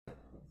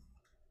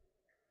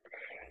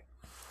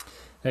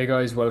Hey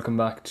guys, welcome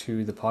back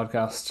to the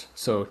podcast.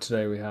 So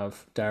today we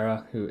have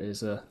Dara, who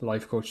is a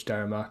life coach,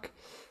 Dara Mac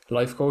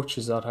Life Coach.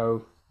 Is that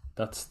how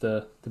that's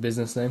the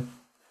business name?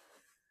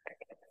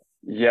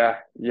 Yeah,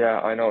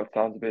 I know it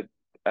sounds a bit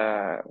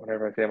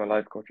whenever I say I'm a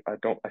life coach, I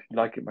don't actually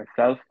like it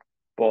myself,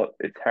 but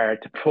it's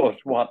hard to put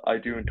what I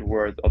do into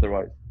words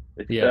otherwise.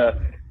 It's Yeah, the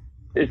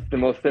it's the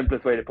most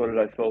simplest way to put it,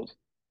 I suppose.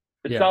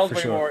 yeah, for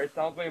sure. It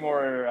sounds way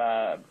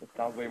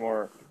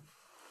more,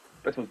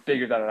 I suppose,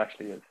 bigger than it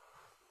actually is.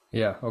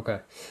 Yeah,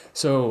 okay.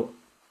 So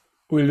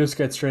we'll just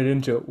get straight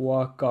into it.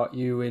 What got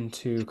you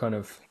into kind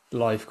of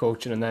life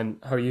coaching, and then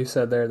how you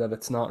said there that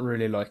it's not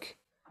really like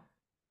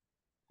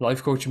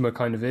life coaching, but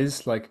kind of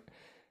is. Like,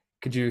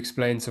 could you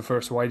explain? So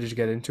first, why did you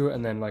get into it,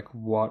 and then like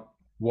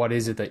what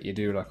is it that you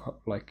do?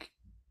 Like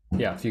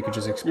yeah, if you could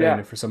just explain Yeah,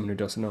 it for someone who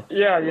doesn't know.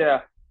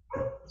 yeah.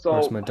 Of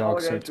course, So my how dog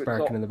I got starts into it.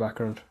 barking So in the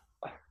background.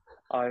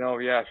 I know,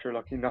 yeah, sure.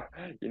 Look, you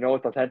know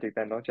it's authentic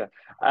then, don't you?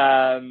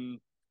 Um,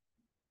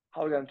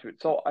 how I got into it.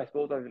 So I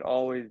suppose I've been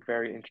always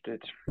very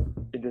interested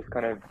in this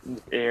in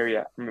this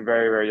area from a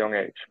very young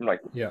age. From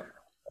Yeah.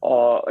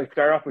 I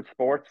started off with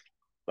sports,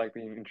 like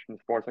being interested in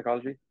sports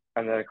psychology,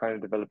 and then it kind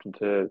of developed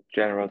into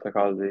general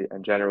psychology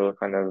and general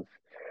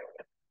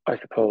I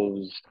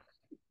suppose,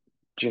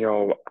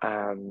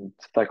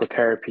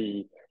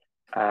 psychotherapy,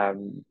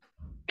 um,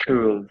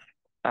 tools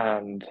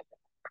and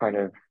kind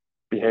of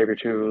behavior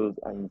tools,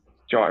 and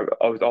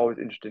I was always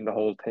interested in the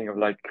whole thing of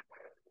like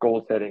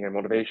goal setting and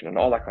motivation and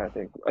all that kind of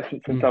thing.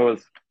 Since Hmm.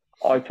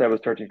 I'd say I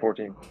was 13,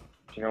 14,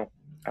 you know,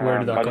 Where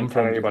did that I come didn't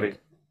tell from, do you anybody. think?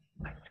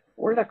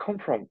 Where did that come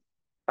from?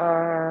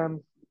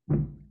 Um,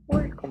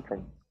 where did it come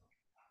from?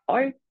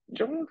 I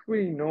don't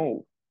really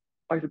know.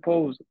 I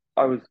suppose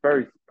I was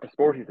very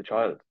sporty as a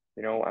child,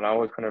 and I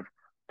always kind of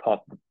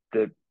thought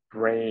the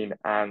brain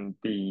and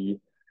the,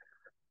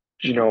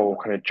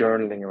 kind of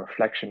journaling and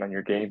reflection on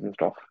your games and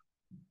stuff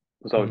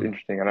was always Hmm.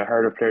 interesting. And I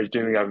heard of players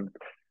doing that.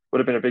 Would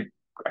have been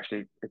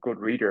actually a good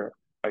reader.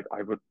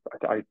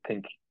 I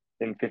think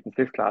in fifth and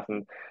sixth class,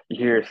 and you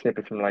hear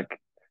snippets from like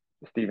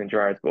Stephen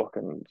Gerrard's book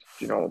and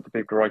the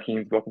big Roy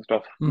Keane's book and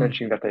stuff, Hmm.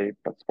 mentioning that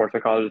sports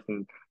psychologists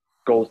and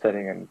goal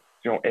setting and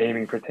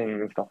aiming for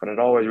things and stuff, and it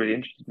always really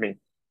interested me.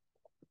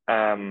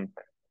 Um,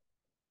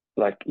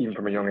 like even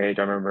from a young age,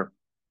 I remember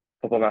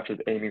football matches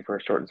aiming for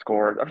a certain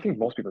score. I think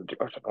most people do.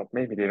 I don't know,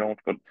 maybe they don't,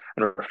 but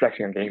and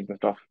reflecting on games and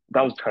stuff.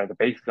 That was kind of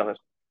the basis of it.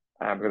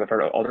 Because I've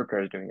heard of other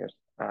players doing it.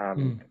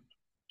 Hmm.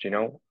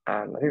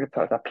 And I think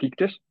that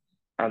peaked it,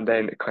 and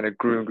then it kind of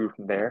grew and grew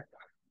from there.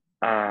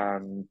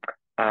 Um,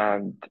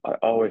 and I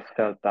always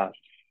felt that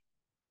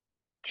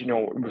it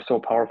was so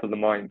powerful, the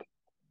mind.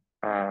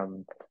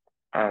 Um,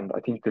 and I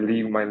think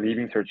my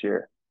leaving cert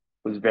year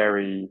was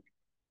very,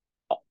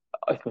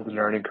 I suppose, a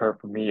learning curve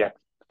for me at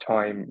the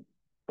time.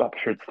 I'm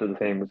sure it's still the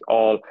same. Was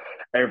all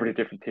every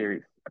different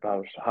theories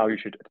about how you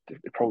should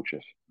approach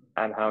it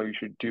and how you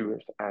should do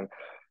it. And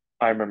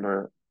I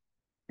remember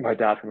my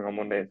dad coming home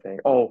one day and saying,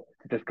 "Oh,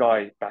 this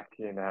guy back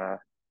in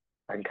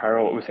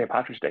Carrow, it was St.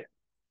 Patrick's Day."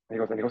 And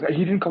he goes,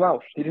 he didn't come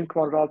out. He didn't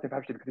come out at all St.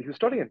 Patrick's Day because he was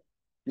studying.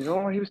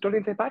 He was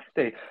studying St. Patrick's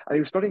Day and he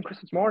was studying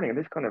Christmas morning and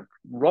this kind of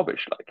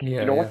rubbish. Like,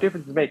 Yeah, what yeah,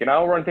 difference does it make? An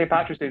hour on St.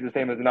 Patrick's Day is the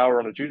same as an hour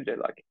on a Tuesday,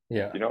 like,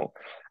 yeah. you know?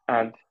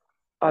 And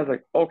I was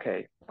like,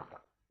 okay.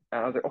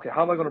 And I was like, okay,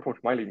 how am I going to approach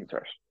my leaving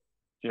cert?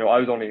 I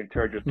was only in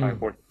third year at the time, Hmm.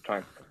 fourth year at the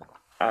time.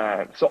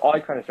 And so I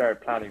kind of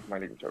started planning for my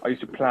leaving cert. I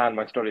used to plan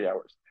my study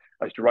hours.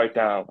 I used to write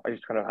down, I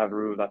used to kind of have a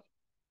rule that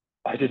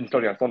I didn't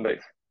study on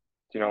Sundays.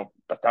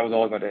 That was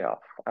always my day off.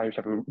 I used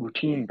to have a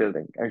routine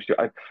building.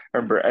 I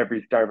remember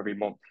every start of every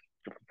month,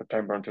 from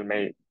September until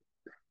May,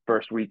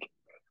 first week,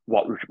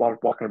 what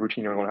kind of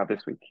routine am I going to have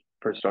this week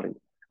for study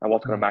and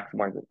what's going Hmm. to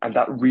maximize it. And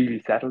that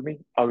really settled me.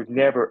 I was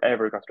never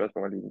ever got stressed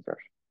by my leaving cert.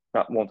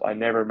 Not once. I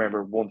never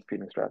remember once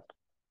feeling stressed.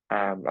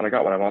 And I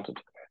got what I wanted.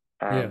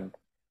 Yeah. Um,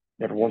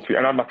 never once feel,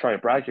 and I'm not trying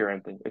to brag here or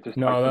anything. It's just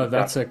I No, think that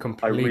that's a I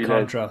complete realized,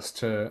 contrast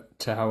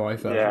to how I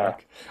felt. yeah,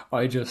 Like,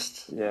 I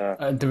just yeah,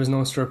 there was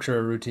no structure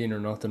or routine or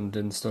nothing.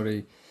 Didn't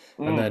study,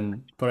 and mm,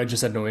 then but I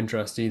just had no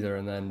interest either,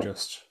 and then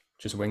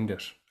just winged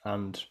it,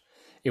 and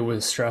it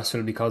was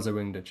stressful because I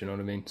winged it. You know what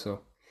I mean?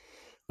 So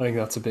I think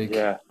that's a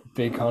yeah.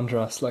 big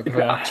contrast. Like, if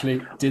It's, I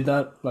actually did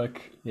that,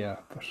 like, yeah,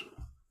 but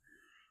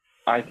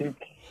I think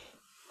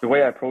the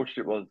way I approached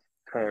it was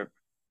kind of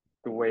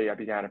the way I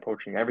began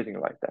approaching everything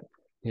in life then.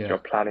 yeah.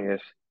 Planning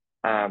it,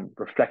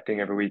 reflecting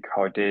every week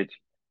how I did,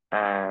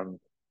 um,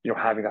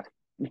 having that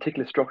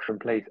meticulous structure in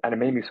place, and it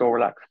made me so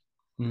relaxed.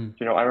 Mm.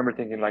 I remember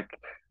thinking like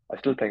I was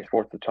still playing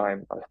sports at the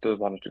time. I still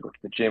wanted to go to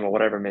the gym or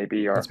whatever it may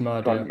be, or It's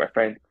mad, go out yeah. with my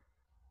friends.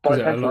 But Because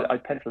a I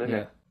lot, pencil in yeah.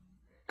 it.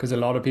 Because a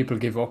lot of people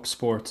give up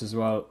sports as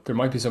well. There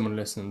might be someone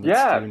listening that's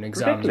Yeah, doing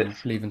exams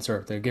ridiculous. and leaving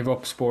cert. They give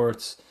up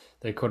sports.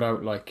 They cut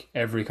out like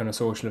every kind of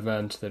social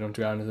event. They don't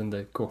do anything.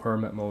 They go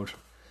hermit mode.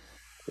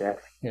 Yes,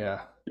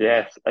 Yeah,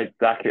 yes,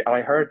 exactly. And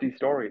I heard these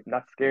stories, and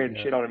that scared the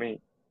yeah, shit out of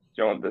me.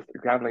 This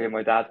example I gave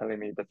my dad telling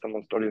me that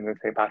someone studied on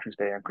St. Patrick's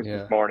Day on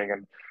Christmas yeah, morning,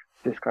 and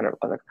this kind of,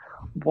 I was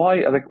like,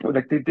 why?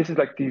 This is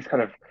like these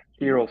kind of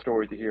hero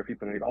stories you hear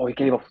people like, oh, he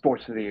gave up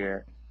sports for the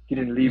year. He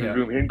didn't leave his Yeah.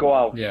 room. He didn't go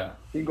out. Yeah.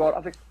 He didn't go out. I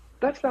was like,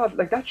 that's not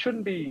like that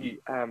shouldn't be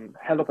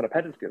held up on a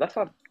pedestal. That's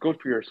not good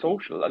for your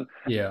social, and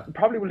Yeah.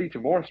 probably will lead to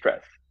more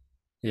stress.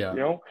 Yeah. You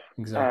know,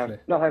 Exactly.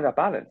 not having that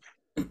balance.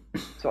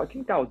 So I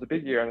think that was a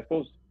big year, and I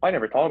suppose I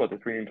never thought about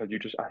this really until you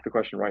just asked the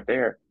question right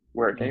there,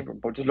 where it came Mm. from.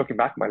 But just looking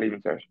back at my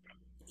leaving cert,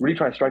 really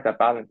trying to strike that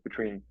balance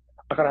between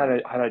I kind of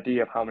had an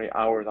idea of how many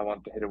hours I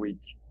wanted to hit a week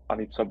on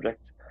each subject,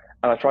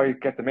 and I try to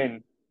get them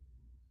in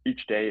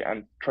each day and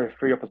try to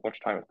free up as much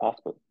time as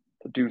possible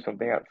to do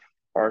something else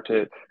or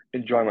to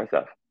enjoy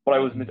myself. But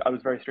Mm. I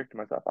was very strict to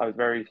myself. I was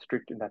very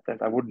strict in that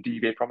sense. I wouldn't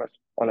deviate from it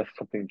unless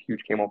something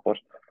huge came up. But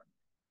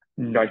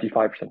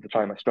 95% of the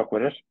time, I stuck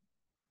with it.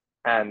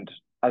 And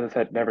as I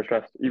said, never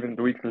stressed. Even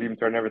the weeks of leaving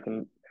cert and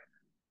everything,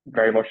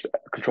 very much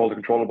control the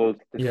controllables.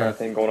 This kind Yeah. of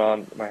thing going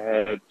on in my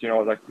head.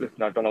 Like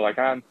listen, I've done all I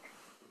can.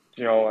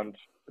 And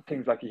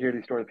things like you hear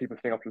these stories, people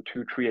staying up till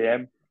 2, 3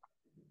 a.m.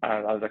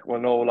 And I was like, well,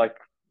 no, like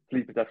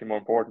sleep is definitely more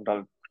important.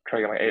 I'll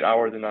try to get my 8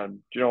 hours in,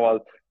 and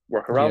I'll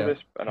work around Yeah.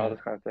 it and all Yeah.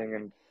 this kind of thing.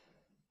 And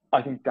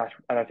I think that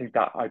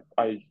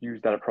I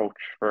used that approach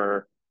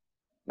for.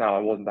 Now I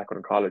wasn't that good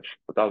in college,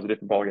 but that was a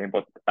different ballgame.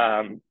 But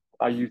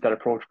I used that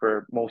approach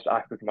for most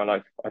aspects of my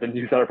life. I didn't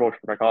use that approach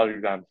for my college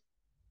exams,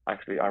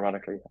 actually,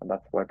 ironically, and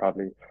that's why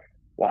probably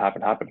what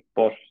happened.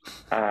 But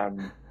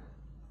um,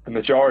 the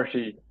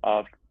majority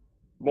of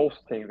most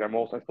things or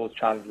most, I suppose,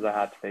 challenges I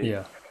had to face,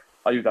 Yeah.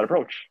 I used that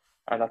approach,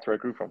 and that's where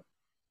it grew from.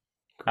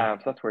 Cool.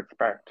 So that's where it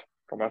sparked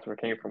from. That's where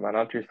it came from. And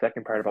on to your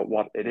second part about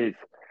what it is.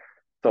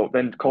 So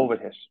then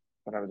COVID hit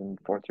when I was in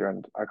fourth year,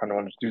 and I kind of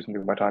wanted to do something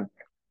with my time.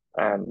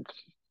 And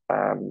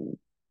um,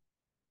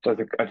 so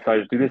I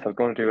decided to do this. I was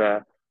going to do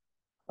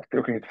I was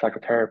looking into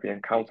psychotherapy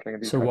and counseling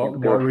and these So kind of things,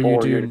 what but they what were were you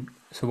 4 years doing?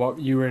 So what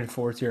you were in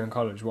fourth year in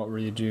college? What were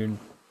you doing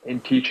in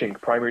teaching,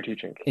 primary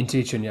teaching, in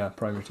teaching? Yeah,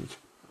 primary teaching.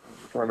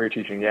 primary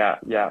teaching. Yeah,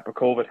 yeah. But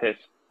COVID hit,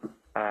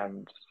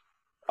 and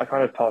I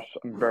kind of thought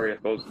I'm very, I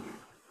suppose,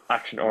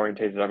 action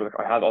orientated. I was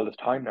like, I have all this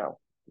time now.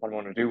 What do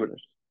I want to do with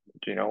it?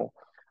 Do you know?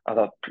 I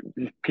thought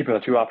people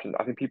are too often.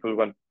 I think people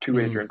went two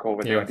ways Mm. during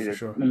COVID. They Yeah, went for either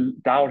sure.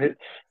 downhill,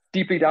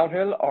 steeply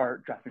downhill,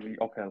 or drastically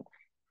uphill.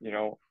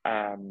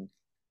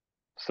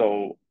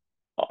 So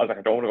I was like,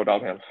 I don't want to go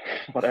downhill,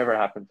 whatever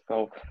happens.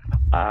 So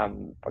I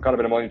got a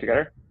bit of money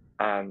together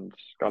and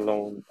got a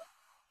loan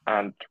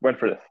and went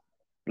for this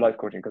life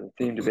coaching because it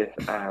seemed a bit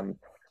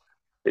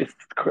it's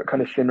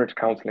kind of similar to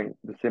counseling,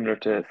 similar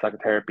to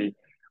psychotherapy,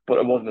 but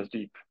it wasn't as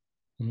deep.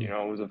 Mm.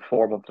 It was a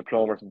 4 month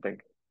diploma or something,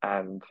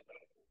 and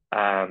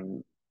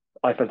um,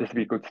 I felt this would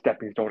be a good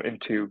stepping stone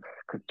into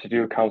to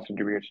do a counseling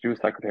degree or to do a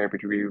psychotherapy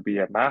degree would be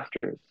a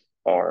master's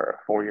or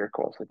a 4 year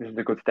course. Like this is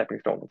a good stepping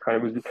stone.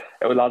 It was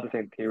a lot of the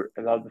same theory,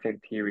 a lot of the same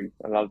theories,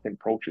 a lot of the same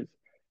approaches,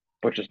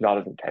 but just not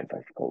as intense,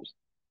 I suppose.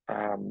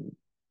 Um,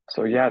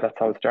 so yeah, that's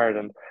how it started.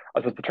 And I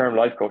suppose the term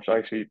life coach, I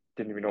actually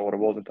didn't even know what it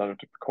was until I took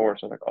the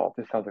course. I was like, oh,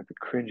 this sounds like the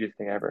cringiest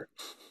thing ever,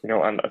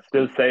 And I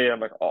still say it, I'm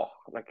like, oh,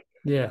 like,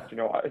 Yeah.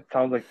 it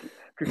sounds like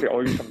people say,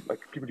 oh, you're some like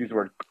people use the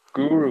word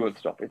guru and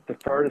stuff. It's the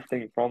furthest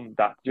thing from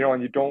that,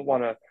 and you don't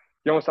want to,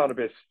 you don't sound a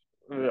bit.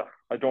 Ugh,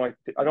 I don't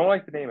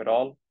like the name at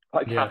all.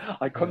 Yeah.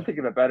 I couldn't Yeah. think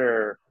of a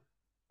better.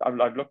 I've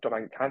looked up.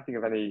 I can't think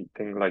of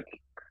anything like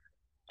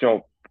you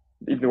know,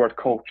 even the word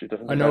coach. It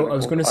doesn't I sound know.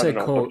 like coach. I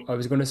don't know, but I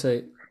was gonna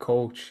say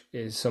coach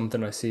is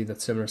something I see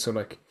that's similar. So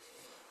like,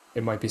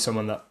 it might be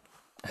someone that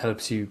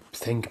helps you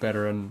think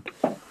better and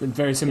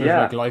very similar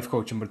to like yeah, life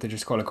coaching, but they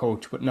just call it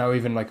coach. But now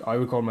even like I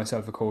would call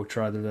myself a coach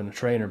rather than a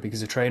trainer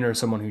because a trainer is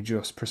someone who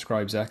just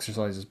prescribes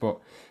exercises. But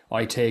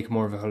I take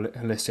more of a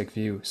holistic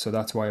view, so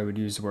that's why I would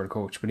use the word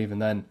coach. But even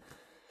then,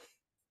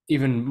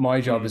 even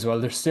my job mm, as well,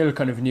 they're still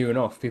kind of new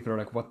enough. People are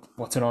like,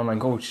 what's an online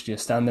coach? Do you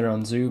stand there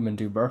on Zoom and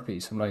do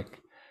burpees? I'm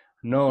like,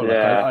 no, like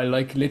yeah, I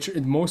like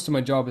literally most of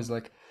my job is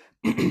like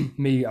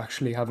me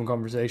actually having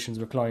conversations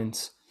with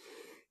clients.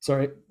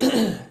 Sorry,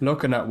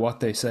 looking at what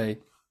they say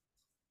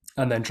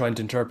and then trying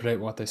to interpret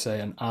what they say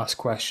and ask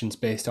questions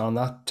based on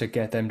that to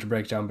get them to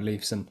break down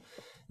beliefs and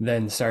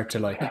then start to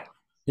like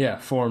yeah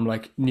form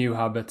like new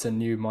habits and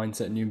new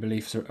mindset and new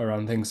beliefs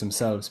around things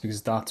themselves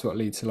because that's what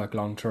leads to like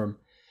long term.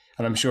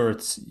 And I'm sure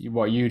it's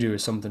what you do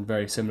is something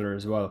very similar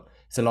as well.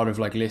 It's a lot of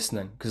like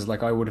listening because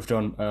like I would have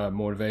done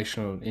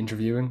motivational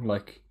interviewing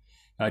like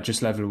at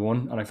just level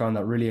one and I found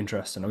that really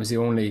interesting. I was the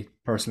only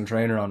personal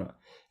trainer on it.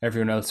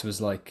 Everyone else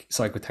was like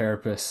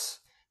psychotherapists,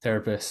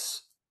 therapists,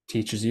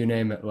 teachers, you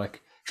name it,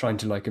 like trying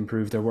to like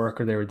improve their work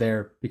or they were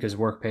there because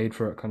work paid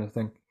for it kind of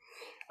thing.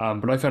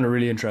 But I found it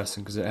really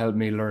interesting because it helped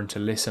me learn to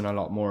listen a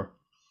lot more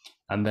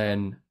and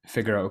then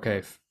figure out, okay,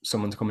 if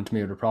someone's coming to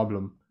me with a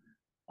problem,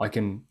 I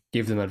can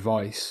give them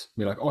advice,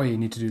 be like, oh, you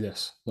need to do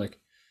this. Like,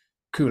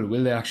 cool,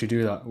 will they actually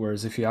do that?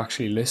 Whereas if you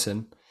actually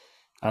listen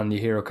and you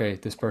hear, okay,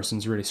 this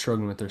person's really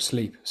struggling with their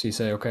sleep. So you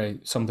say, okay,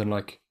 something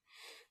like,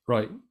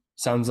 right,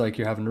 sounds like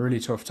you're having a really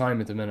tough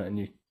time at the minute and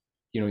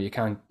you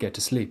can't get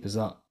to sleep. Is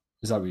that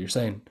what you're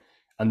saying?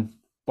 And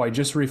by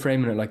just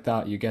reframing it like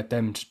that, you get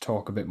them to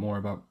talk a bit more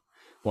about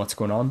what's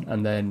going on,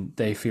 and then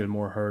they feel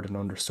more heard and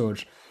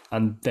understood,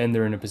 and then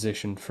they're in a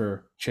position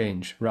for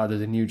change rather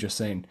than you just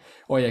saying,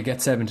 "Oh yeah,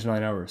 get 7 to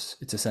 9 hours.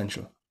 It's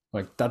essential."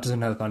 Like that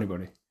doesn't help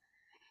anybody.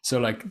 So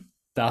like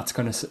that's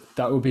kind of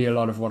that would be a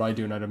lot of what I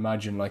do, and I'd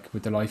imagine like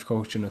with the life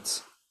coaching,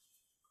 it's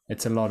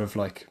a lot of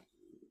like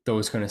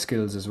those kind of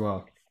skills as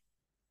well.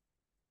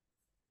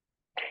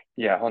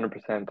 Yeah,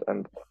 100%.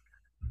 And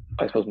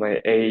I suppose my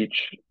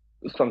age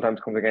sometimes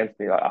comes against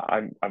me.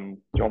 I'm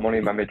only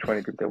in my mid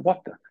 20s. People say,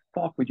 "What the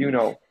fuck would you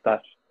know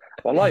that?"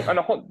 Well, life, and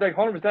like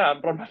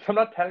 100%. But I'm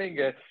not telling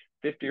a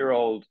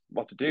 50-year-old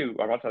what to do.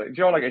 I'm not telling.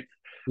 Like it's.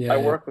 Yeah, I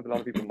yeah, work with a lot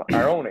of people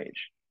our own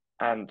age,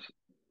 and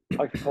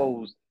I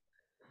suppose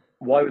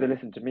why would they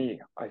listen to me?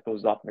 I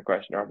suppose is often the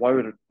question, or why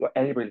would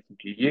anybody listen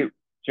to you?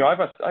 I've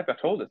got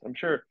told this. I'm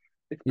sure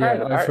it's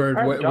yeah. I've it's heard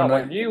part of the when job.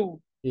 I I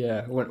knew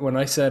yeah when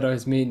I said I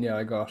was meeting you,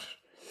 I got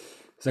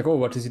he's like, "Oh,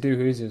 what does he do?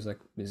 Who is he?" I was like,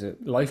 "He's a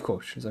life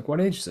coach." He's like,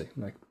 "What age is he?"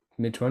 I'm like,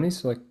 "Mid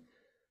 20s." Like,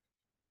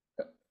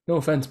 no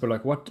offense, but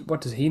like,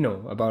 what does he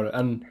know about it?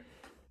 And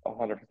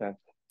 100%.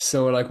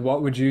 so, like,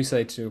 what would you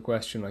say to a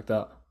question like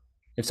that?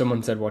 If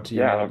someone said, "What do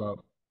you Yeah, know look,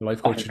 about life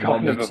I've coaching?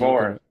 What gotten it makes you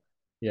before. gonna?"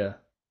 Yeah.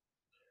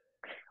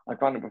 I've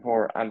gotten it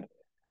before, and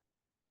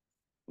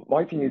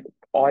my thing is,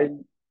 I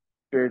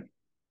there.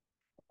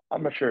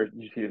 I'm not sure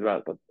you see it as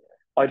well, but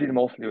I deal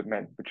mostly with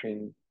men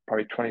between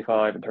probably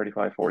 25 and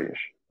 35,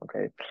 40-ish.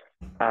 Okay.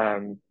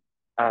 Um,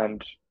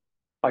 and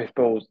I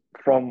suppose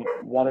from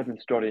what I've been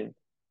studying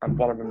and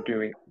what I've been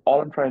doing, all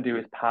I'm trying to do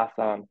is pass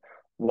on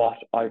what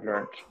I've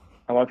learned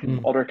and what I've seen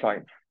from Mm. other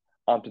clients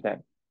onto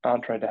them.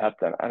 I'm trying to help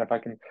them. And if I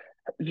can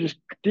just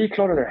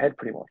declutter their head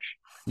pretty much.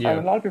 And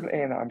Yeah. a lot of people,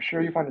 and I'm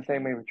sure you find the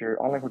same way with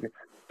your online coaching,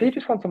 they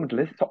just want someone to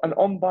listen, so an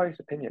unbiased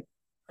opinion,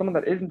 someone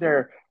that isn't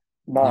their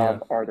Yeah.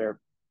 mom or their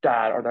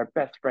dad or their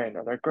best friend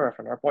or their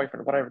girlfriend or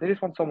boyfriend or whatever. They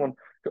just want someone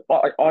to,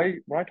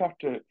 when I talk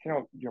to,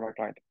 you're my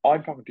client,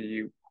 I'm talking to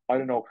you. I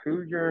don't know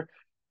who your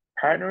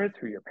partner is,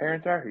 who your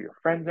parents are, who your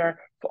friends are.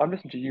 So I'm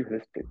listening to you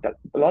holistically. That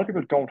a lot of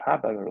people don't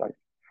have that in their life.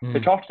 They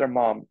Mm. talk to their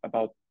mom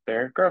about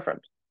their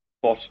girlfriend,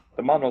 but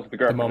the mom knows who the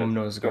The girlfriend is. mom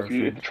knows the So if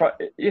you, it's a girlfriend.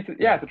 tri- yeah,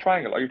 Yeah. it's a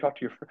triangle. Or you talk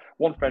to your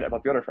one friend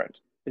about the other friend.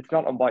 It's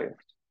not unbiased.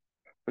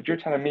 But you're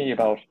telling me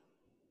about,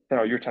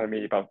 you're telling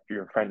me about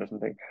your friend or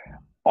something.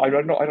 I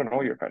don't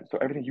know your friend. So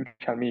everything you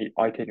tell me,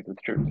 I take it as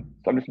truth.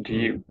 So I'm listening to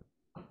Mm. you,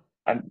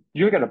 and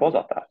you'll get a buzz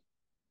off that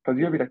because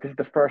you'll be like, this is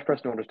the first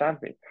person who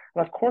understands me,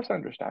 and of course I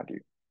understand you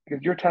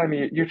because you're telling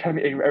me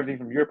everything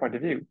from your point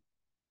of view.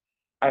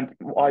 And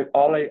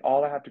all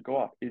I have to go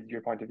off is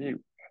your point of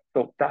view.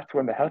 So that's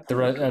when the help The comes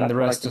rest into it. and the That's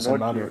when I rest can doesn't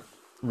nudge matter, you.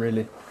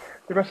 really.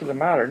 The rest doesn't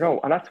matter. No.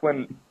 And that's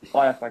when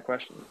I ask my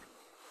questions.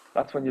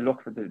 That's when you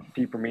look for the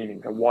deeper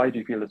meanings or why do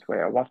you feel this way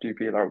or what do you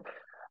feel or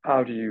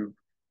how do you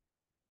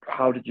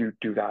how did you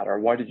do that or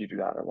why did you do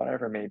that or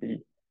whatever it may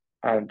be.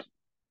 And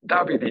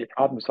that would be the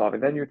problem solving.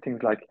 Then you have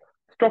things like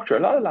structure.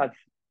 A lot of lads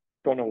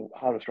don't know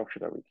how to structure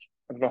their week.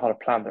 I don't know how to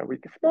plan their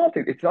week. It's small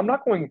things. I'm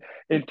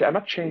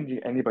not changing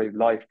anybody's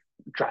life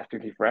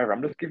drastically forever.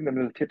 I'm just giving them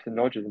little tips and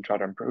nudges and try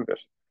to improve it,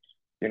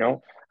 you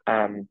know?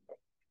 Um,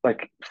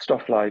 like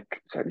stuff like,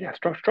 so yeah,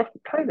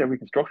 planning their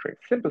week and structuring.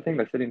 Simple thing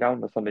like sitting down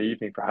on a Sunday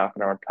evening for half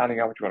an hour and planning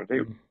out what you want to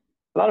do. Mm.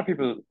 A lot of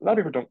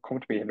people don't come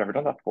to me and have never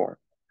done that before.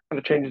 And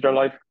it changes their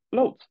life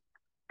loads,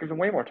 gives them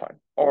way more time.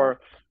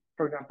 Or,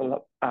 for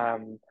example,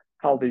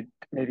 how they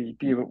maybe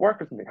deal with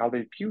work or something, how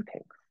they view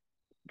things,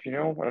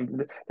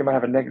 and they might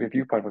have a negative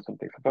viewpoint with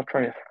something. So I'm not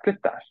trying to flip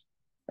that.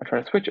 I'm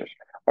trying to switch it.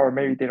 Or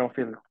maybe they don't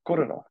feel good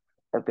enough,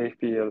 or they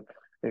feel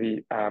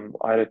maybe I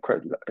had a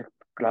person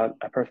last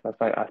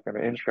night asked me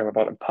on Instagram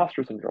about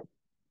imposter syndrome.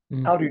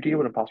 Mm. How do you deal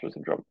with imposter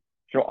syndrome?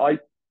 I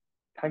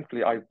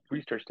thankfully I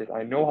researched this.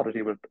 I know how to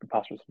deal with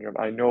imposter syndrome.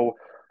 I know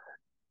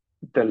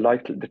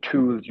the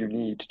tools you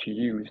need to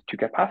use to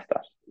get past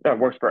that. That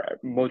works for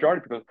majority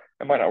of people.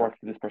 It might not work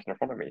for this person in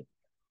front of me,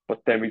 but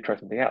then we try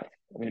something else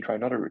and then you try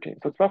another routine.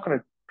 So it's about kind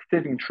of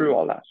sifting through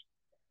all that.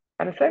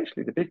 And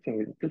essentially, the big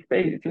thing is the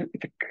space.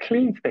 It's a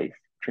clean space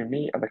between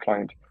me and the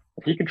client.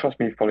 If he can trust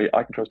me fully,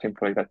 I can trust him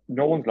fully. That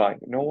no one's lying,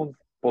 no one's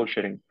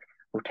bullshitting.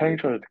 We're telling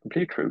each other the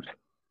complete truth.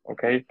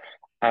 Okay.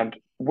 And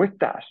with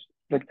that,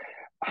 like,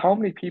 how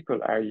many people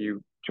are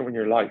you in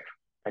your life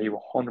are you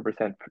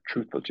 100%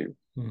 truthful to?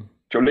 Mm.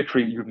 So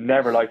literally, you've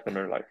never lied to them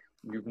in your life.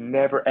 You've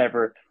never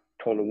ever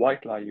told a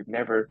white lie. You've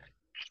never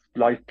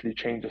slightly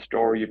changed a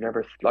story. You've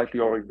never slightly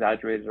over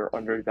exaggerated or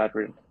under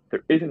exaggerated.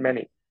 There isn't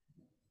many.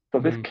 So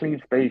this Mm.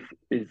 clean space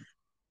is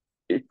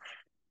it's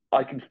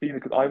I can feel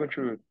it because I went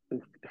through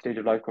a stage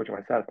of life coaching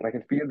myself, and I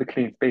can feel the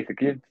clean space. It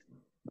gives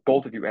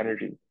both of you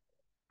energy,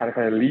 and it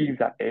kind of leaves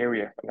that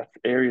area, and that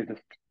area is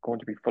just going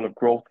to be full of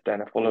growth.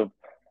 Then, and full of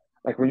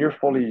like when you're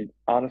fully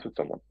honest with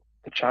someone,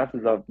 the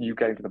chances of you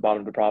getting to the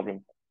bottom of the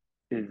problem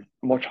is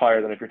much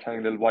higher than if you're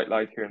telling little white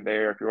lies here and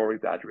there, if you're over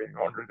exaggerating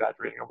or under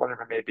exaggerating or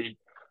whatever it may be,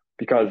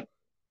 because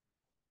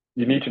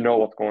you need to know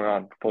what's going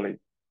on fully.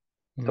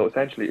 So Mm.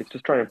 essentially, it's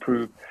just trying to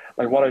improve.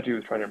 Like what I do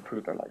is trying to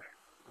improve their life.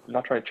 I'm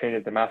not trying to change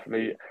it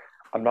massively.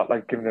 I'm not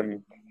like giving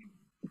them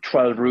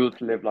 12 rules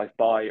to live life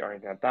by or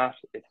anything like that.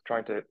 It's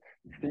trying to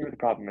see the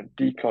problem and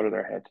declutter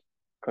their head.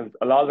 Because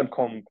a lot of them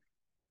come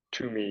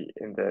to me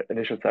in the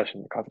initial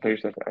session, the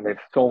consultation session, and they have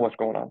so much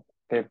going on.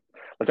 They've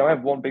like they don't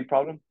have one big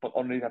problem, but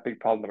underneath that big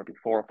problem there might be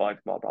four or five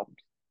small problems,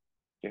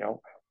 you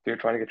know? So you're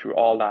trying to get through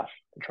all that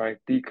and try and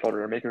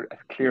declutter and make it as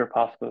clear as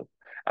possible.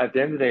 At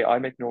the end of the day, I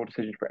make no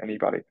decision for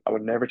anybody. I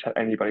would never tell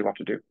anybody what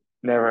to do.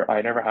 Never,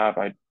 I never have,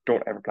 I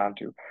don't ever plan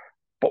to.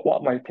 But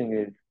what my thing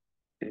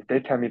is they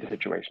tell me the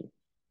situation.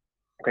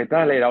 Okay, then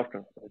I lay it out for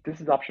them. This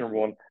is option number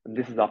one, and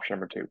this is option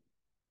number two.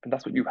 And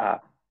that's what you have.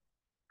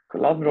 'Cause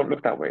a lot of them don't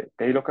look that way.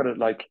 They look at it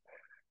like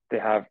they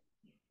have,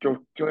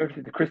 do you ever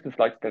see the Christmas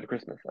lights at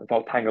Christmas and it's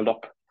all tangled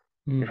up?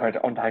 You're Mm. trying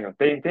to untangle.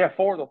 They have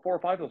four or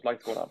five of those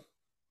lights going on,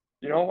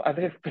 and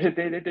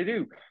they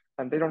do.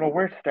 And they don't know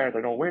where to start.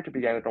 They don't know where to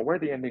begin. They don't know where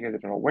the ending is. They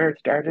don't know where it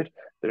started.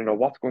 They don't know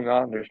what's going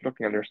on. They're just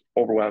looking and they're just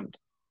overwhelmed.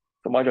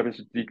 So my job is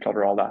to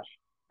declutter all that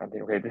and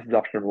think, okay, this is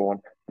option number one.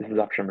 This is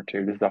option number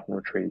two. This is option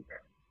number three.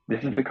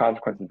 This is the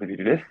consequences if you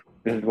do this.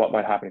 This is what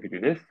might happen if you do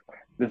this.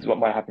 This is what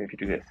might happen if you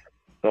do this.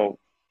 So,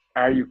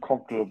 are you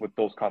comfortable with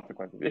those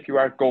consequences? If you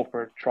are, go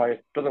for it, try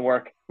it. Doesn't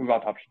work, move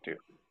on to option two.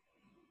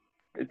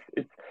 It's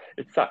it's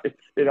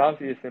it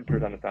honestly is simpler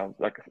than it sounds.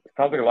 Like it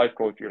sounds like a life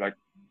coach. You're like,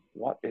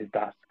 what is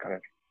that kind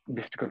of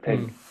mystical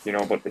thing?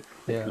 Mm. But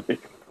Yeah.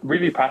 it's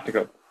really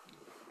practical.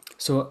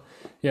 So,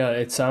 yeah,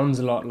 it sounds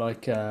a lot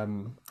like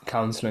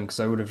counseling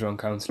because I would have done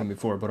counseling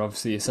before, but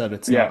obviously you said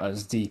it's not Yeah,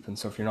 as deep and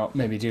stuff. You're not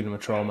maybe dealing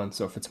with trauma and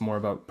stuff. It's more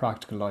about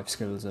practical life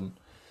skills and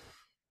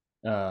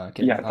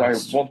getting yeah. Sorry,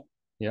 past.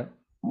 Yeah.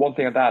 one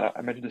thing on that.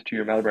 I mentioned this to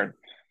you in Melbourne.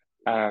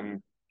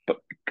 Um, but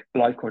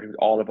life coaching is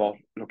all about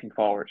looking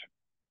forward.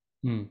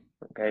 Mm.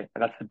 Okay,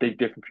 and that's the big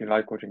difference between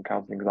life coaching and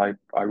counseling. Because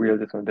I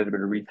realized this when I did a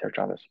bit of research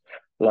on it.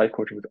 Life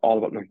coaching is all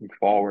about looking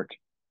forward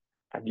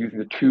and using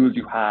the tools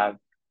you have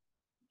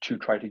to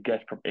try to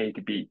get from A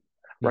to B.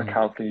 Where Mm.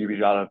 counseling, you be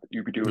do a lot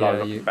Yeah,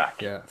 of looking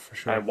back yeah, for and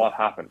sure. what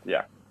happened.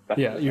 Yeah,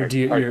 that's Yeah, sorry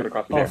to put you're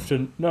across you there.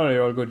 often no,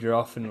 you're all good. You're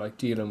often like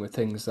dealing with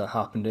things that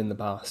happened in the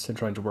past and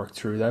trying to work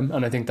through them,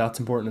 and I think that's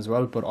important as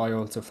well. But I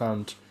also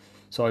found,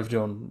 so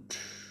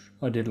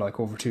I did like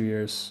over 2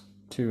 years,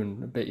 2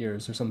 and a bit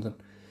years or something.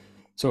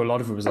 So a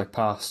lot of it was like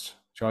past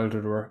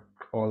childhood work,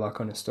 all that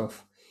kind of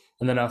stuff.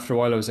 And then after a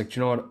while, I was like, "Do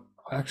you know what?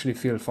 I actually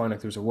feel fine.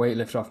 Like there was a weight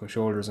lifted off my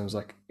shoulders, and I was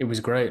like, it was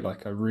great.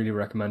 Like I really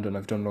recommend it. And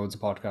I've done loads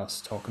of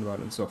podcasts talking about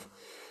it and stuff.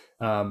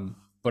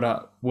 But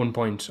at one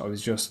point, I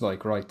was just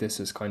like, right, this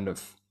is kind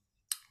of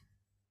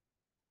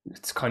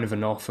it's kind of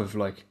enough of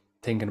like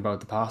thinking about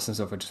the past and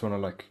stuff. I just want to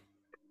like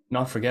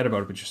not forget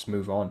about it, but just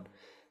move on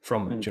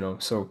from Mm,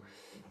 it. So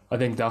I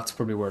think that's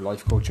probably where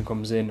life coaching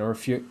comes in. Or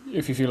if you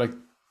feel like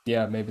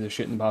yeah, maybe there's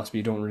shit in the past, but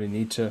you don't really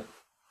need to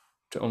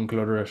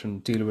unclutter it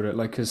and deal with it.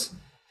 Like, because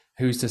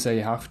who's to say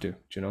you have to?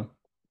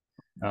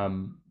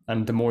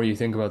 And the more you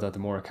think about that, the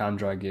more it can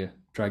drag you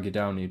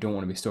down. And you don't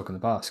want to be stuck in the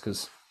past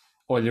because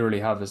all you really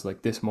have is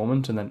like this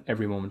moment and then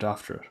every moment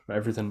after it.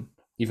 Everything,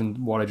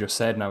 even what I just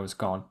said now, is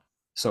gone.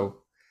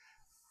 So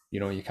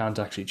you can't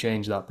actually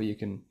change that, but you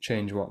can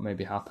change what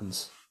maybe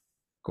happens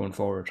going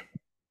forward.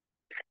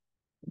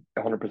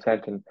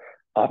 100%. And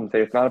I often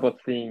say it's not about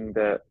seeing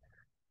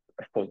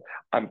I suppose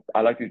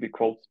I like these big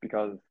quotes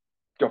because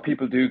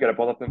people do get a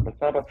buzz up them, but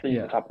it's not about seeing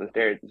the Yeah. top of the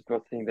stairs. It's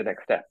about seeing the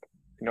next step.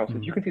 So if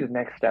you Mm. can see the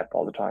next step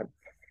all the time,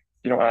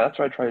 that's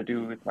what I try to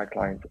do with my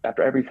clients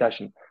after every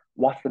session.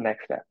 What's the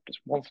next step? Just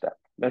one step.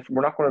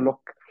 We're not going to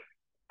look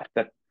at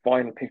the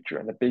final picture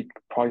and the big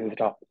prize at the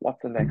top.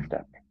 What's the next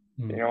step?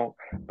 You Mm. know,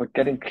 but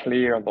getting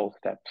clear on those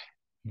steps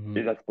Mm.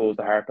 is, I suppose,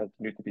 the hard part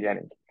to do at the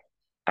beginning.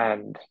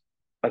 And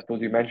I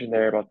suppose you mentioned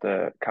there about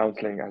the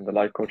counseling and the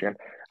life coaching, and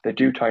they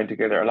do tie in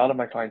together. A lot of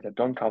my clients have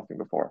done counseling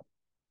before.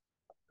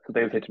 So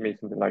they'll say to me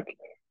something like,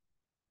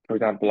 for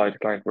example, I had a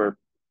client where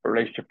a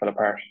relationship fell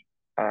apart.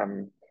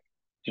 Um,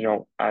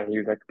 and he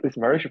was like,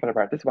 listen, my relationship fell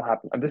apart. This is what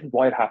happened, and this is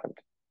why it happened.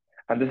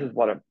 And this is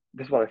what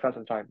I felt at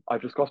the time.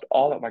 I've discussed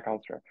all that with my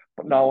counselor,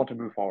 but now I want to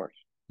move forward.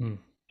 Mm.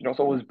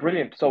 So it was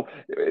brilliant. So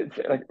it's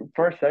like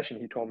first session,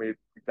 he told me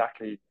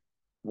exactly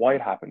why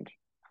it happened,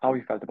 how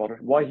he felt about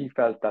it, why he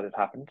felt that it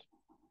happened,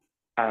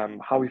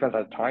 how he felt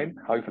at the time,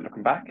 how he felt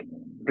looking back.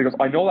 Because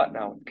I know that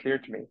now, it's clear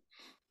to me.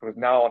 Because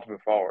now I want to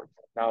move forward.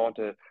 Now I want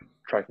to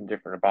try something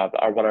different about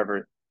that or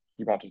whatever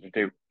he wanted to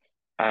do.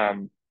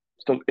 Um,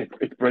 so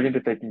it's brilliant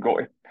if they can go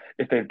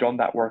if they've done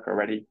that work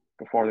already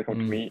before they come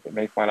to Mm. me. It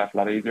makes my life a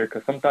lot easier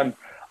because sometimes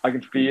I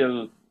can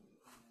feel.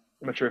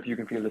 I'm not sure if you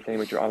can feel the same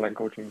with your online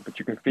coaching, but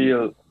you can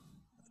feel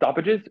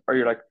stoppages, or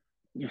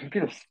you can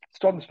feel a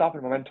sudden stop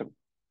in momentum,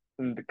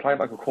 and the client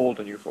might go cold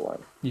on you for a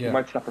while. You Yeah.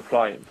 might stop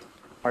replying,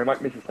 or you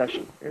might miss a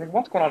session. You're like,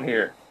 what's going on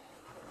here?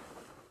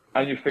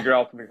 And you figure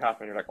out something's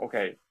happening. You're like,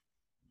 okay,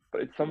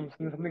 but it's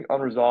something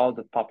unresolved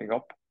that's popping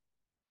up.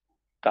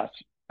 That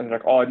and you're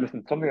like, oh,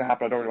 listen, something that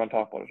happened. I don't really want to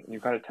talk about it. And you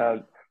kind of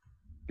tell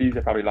these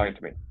are probably lying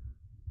to me.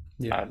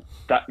 Yeah. And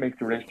that makes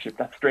the relationship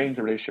that strains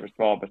the relationship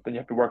small, but then you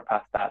have to work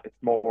past that. It's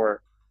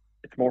more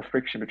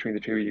friction between the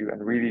two of you,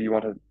 and really you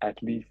want to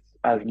at least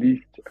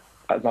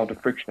amount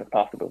of friction as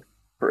possible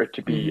for it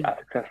to be Mm. as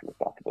successful as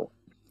possible.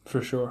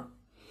 For sure.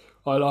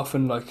 I'll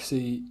often like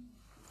see.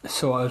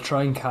 So I'll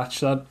try and catch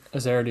that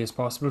as early as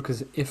possible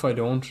because if I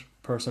don't,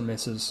 person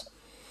misses.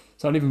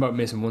 It's not even about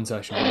missing one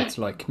session, but it's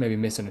like maybe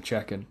missing a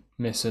check-in,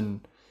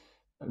 missing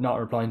not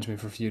replying to me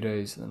for a few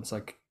days, and it's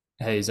like,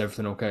 hey, is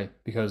everything okay?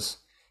 Because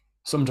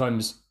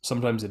sometimes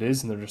it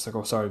is, and they're just like,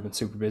 oh, sorry, I've been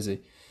super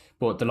busy.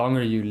 But the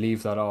longer you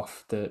leave that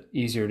off, the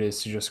easier it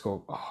is to just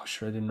go, oh,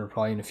 sure, I didn't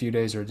reply in a few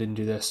days or I didn't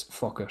do this,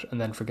 fuck it,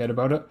 and then forget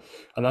about it.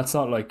 And that's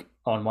not like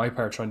on my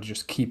part trying to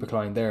just keep a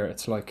client there.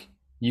 It's like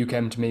you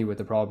came to me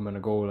with a problem and a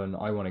goal, and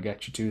I want to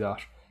get you to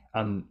that.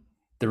 And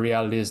the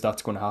reality is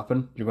that's going to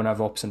happen. You're going to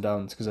have ups and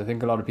downs because I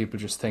think a lot of people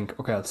just think,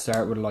 okay, I'll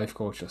start with a life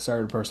coach, I'll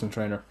start with a personal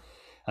trainer,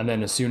 and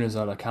then as soon as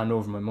I like hand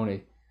over my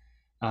money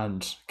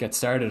and get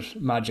started,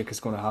 magic is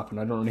going to happen.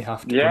 I don't really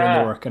have to put in the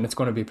Yeah, work, and it's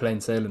going to be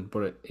plain sailing.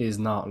 But it is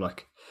not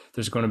like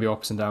there's going to be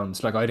ups and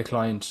downs. Like I had a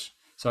client,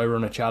 so I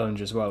run a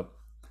challenge as well,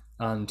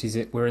 and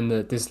we're in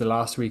the this is the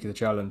last week of the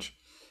challenge.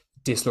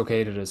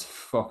 Dislocated his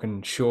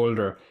fucking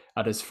shoulder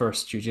at his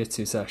first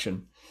jiu-jitsu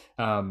session.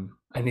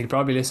 And he'll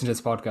probably listen to this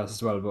podcast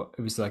as well, but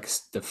it was like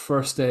the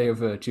first day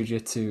of a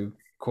jiu-jitsu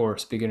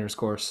course, beginner's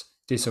course,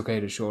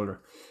 dislocated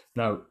shoulder.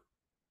 Now,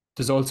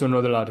 there's also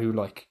another lad who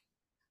like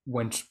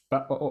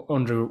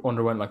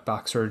underwent like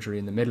back surgery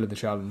in the middle of the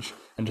challenge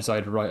and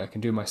decided, right, I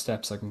can do my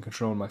steps, I can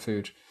control my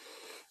food,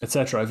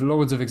 etc. I've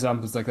loads of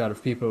examples like that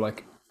of people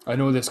like I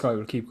know this guy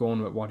will keep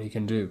going with what he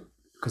can do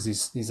because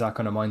he's that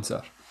kind of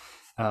mindset.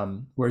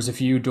 Whereas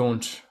if you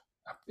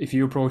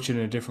approach it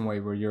in a different way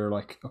where you're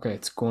like, okay,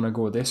 it's gonna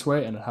go this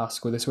way and it has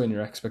to go this way, and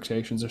your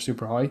expectations are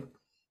super high,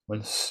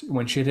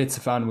 when shit hits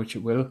the fan, which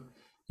it will,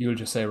 you'll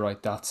just say,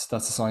 right, that's a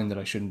sign that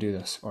I shouldn't do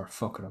this, or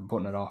fuck it, I'm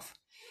putting it off.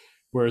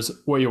 Whereas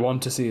what you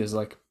want to see is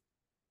like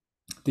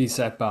these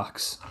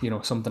setbacks,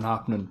 something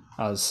happening.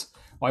 As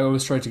I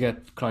always try to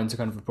get clients to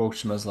kind of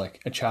approach them as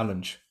like a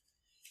challenge.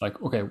 Like,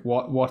 okay,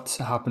 what's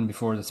happened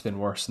before that's been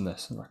worse than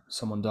this? Like,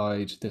 someone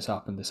died, this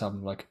happened, this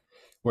happened. Like,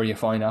 were you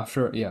fine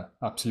after it? Yeah,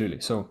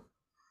 absolutely. So,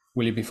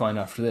 will you be fine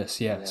after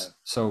this? yeah, Yes.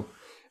 So,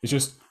 it's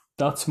just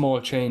that small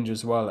change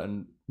as well,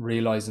 and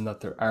realizing that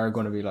there are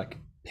going to be like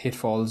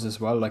pitfalls as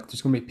well. Like,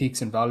 there's going to be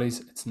peaks and valleys.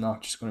 It's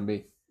not just going to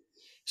be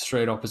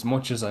straight up as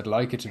much as I'd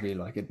like it to be.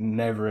 Like it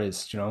never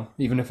is,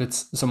 Even if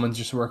it's someone's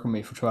just working with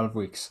me for 12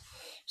 weeks,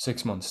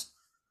 6 months,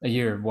 a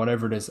year,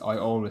 whatever it is, I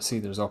always see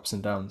there's ups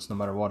and downs, no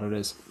matter what it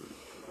is.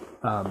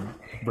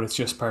 But it's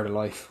just part of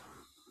life.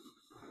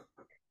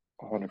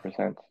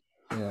 100%.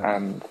 Yeah.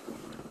 And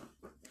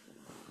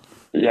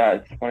yeah,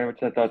 it's funny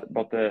what you said that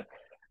about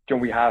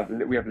we have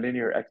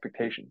linear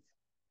expectations,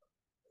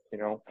 you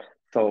know.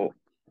 So,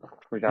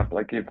 for example,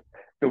 I give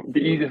the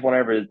easiest one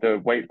ever is the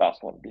weight loss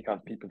one because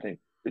people think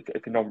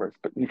it's a numbers.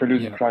 But if you're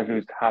Yeah. trying to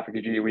lose half a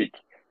kg a week,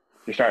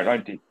 you start at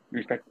 90. You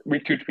expect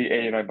week two to be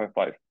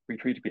 89.5,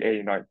 week three to be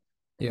 89,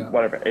 Yeah.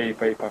 whatever,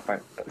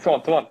 85.5, so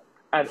on, so on.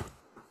 And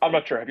I'm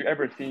not sure. Have you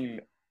ever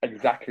seen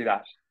exactly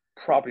that?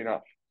 Probably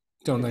not.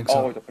 Don't It's think so.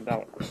 always up and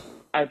down.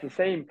 And it's the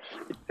same.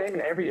 It's the same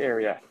in every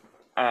area,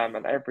 and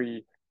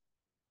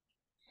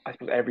I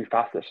suppose every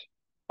facet.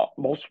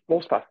 Most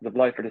facets of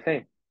life are the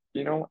same,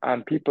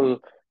 and people.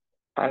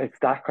 And it's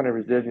that kind of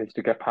resilience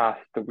to get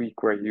past the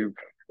week where you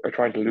are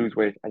trying to lose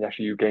weight and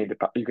actually you gained a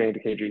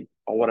kg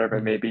or whatever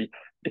it Mm. may be.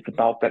 It's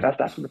about that.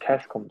 That's when the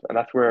test comes, and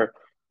that's where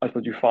I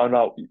suppose you find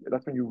out.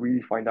 That's when you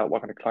really find out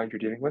what kind of client you're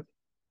dealing with.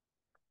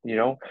 You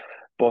know,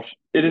 but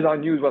it is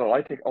on you as well.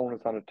 I take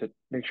onus on it to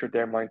make sure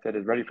their mindset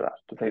is ready for that.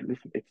 To say,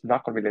 listen, it's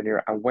not going to be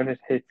linear, and when it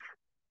hits,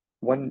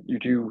 when you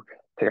do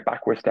take a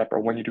backward step, or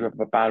when you do have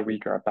a bad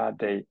week or a bad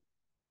day,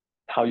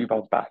 how you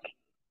bounce back.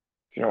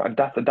 And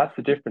that's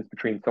the difference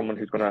between someone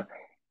who's gonna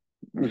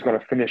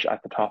finish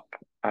at the top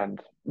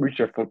and reach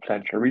their full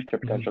potential, reach their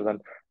Mm. potential,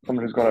 and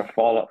someone who's gonna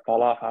fall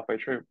off halfway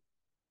through.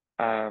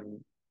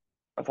 Um,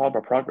 it's all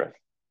about progress,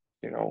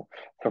 you know.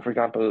 So, for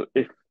example,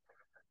 if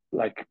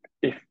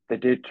they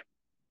did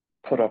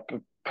put up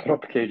put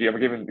up a kg, I'm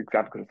giving an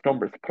example because it's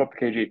numbers. Put up a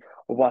kg.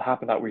 Well, what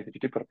happened that week that you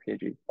did put up a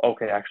kg?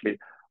 Okay, actually,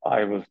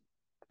 I was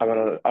I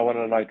went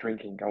on a night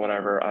drinking or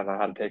whatever, and I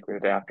had a takeaway the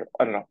day after.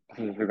 I don't know.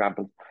 This is an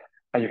example.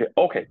 And you go,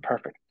 okay,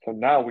 perfect. So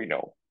now we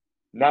know.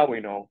 Now we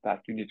know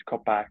that you need to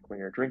cut back when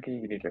you're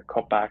drinking. You need to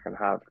cut back and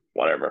have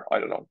whatever, I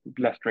don't know,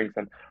 less drinks.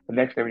 And the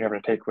next day when you're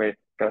having a takeaway,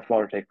 get a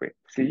smaller takeaway.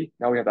 See,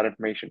 now we have that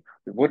information.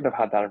 We wouldn't have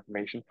had that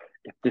information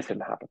if this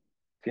didn't happen.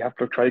 So you have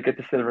to try to get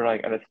the silver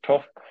lining. And it's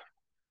tough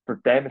for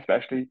them,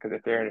 especially because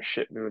if they're in a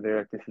shit mood, they're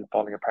like, this is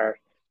falling apart.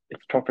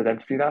 It's tough for them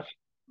to see that.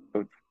 So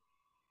it's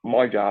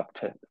my job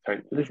to say,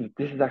 listen,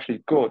 this is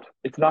actually good.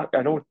 It's not,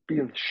 I know it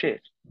feels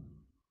shit.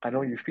 I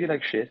know you feel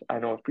like shit. I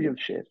know it feels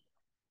shit,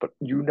 but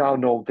you now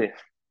know this.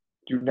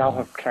 You now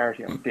have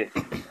clarity on this.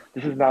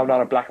 This is now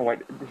not a black and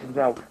white. This is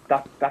now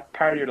that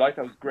part of your life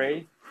that was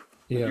grey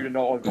that you Yeah. didn't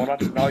know what was going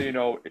on. Now you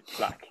know it's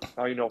black.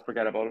 Now you know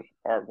forget about it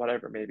or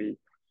whatever. Maybe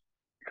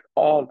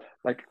all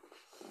like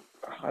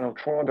I don't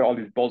throw under all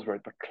these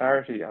buzzwords, but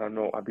clarity. I don't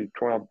know. I'll be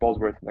throwing on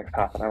buzzwords the next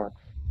half an hour.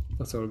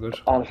 That's all good.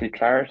 But honestly,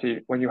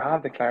 clarity. When you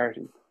have the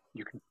clarity,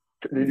 you can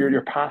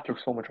your path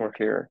looks so much more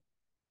clearer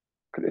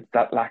because it's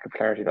that lack of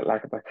clarity, that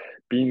lack of like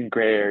being in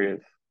grey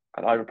areas.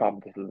 and I have a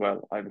problem with this as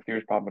well. I have a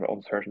serious problem with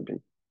uncertainty.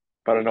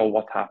 If I don't know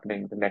what's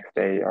happening the next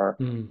day, or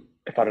Mm.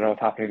 if I don't know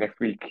what's happening next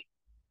week,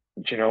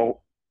 you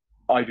know,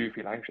 I do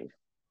feel anxious.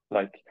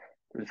 Like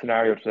there's a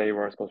scenario today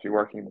where I was supposed to be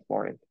working this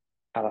morning,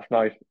 and last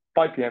night,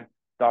 5 p.m.,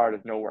 Dara,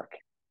 there's no work.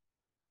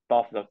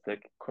 Boss is out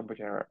sick, couldn't put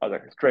you in. I was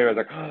like, straight away, I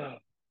was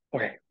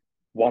like, okay,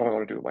 what am I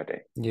going to do with my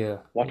day? Yeah.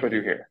 What do I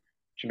do here?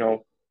 Do you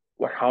know,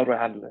 like, how do I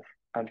handle this?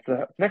 And for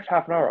the next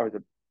half an hour, I was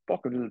a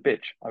fucking little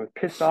bitch. I was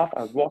pissed off.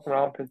 I was walking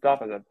around pissed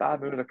off. I was in a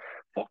bad mood. I was like,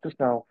 fuck this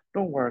now.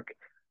 Don't work.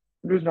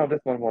 I'm losing all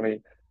this much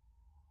money.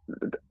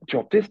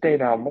 Job this day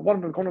now. What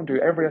am I going to do?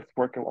 Everybody else is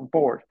working. I'm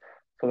bored.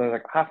 So then,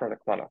 like, half an hour, like,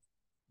 come on now.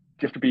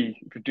 You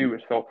have to do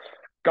it. So,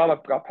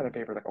 got pen and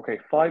paper. Like, okay,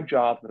 5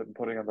 jobs that I've been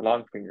putting on the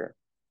long finger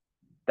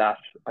that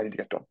I need to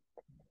get done.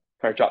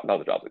 Sorry, jotting all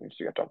the jobs that need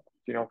to get done.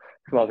 You know,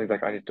 a lot of things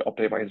like I need to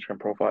update my Instagram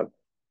profile.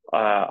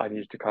 I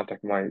need to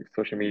contact my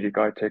social media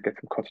guy to get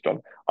some cuts done.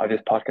 I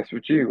did podcast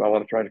with you. I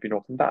want to try to be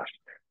notes on that.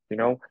 You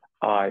know,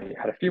 I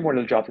had a few more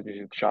little jobs I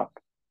needed to shop.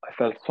 I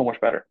felt so much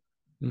better,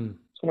 Mm.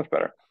 so much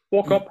better.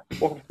 Woke up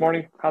this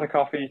morning, had a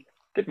coffee,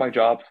 did my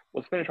jobs,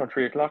 was finished on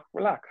 3 o'clock,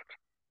 relaxed.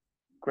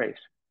 Great.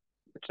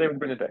 Today was a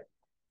brilliant day.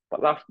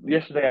 But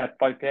yesterday at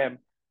 5 p.m.,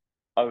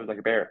 I was like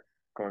a bear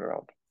going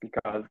around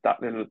because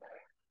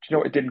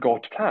it didn't go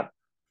to plan.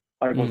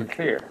 I Mm. wasn't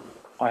clear.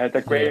 I had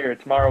that grey Yeah. area.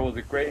 Tomorrow was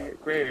a grey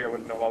area. I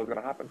wouldn't know what was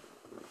going to happen,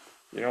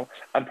 you know?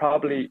 And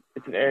probably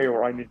it's an area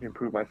where I need to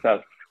improve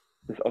myself,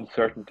 this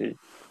uncertainty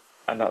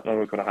and not know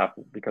what's going to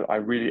happen because I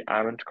really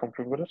aren't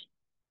comfortable with it.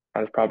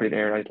 And it's probably an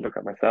area I need to look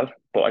at myself.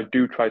 But I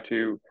do try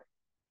to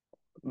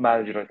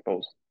manage it, I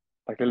suppose.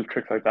 Like little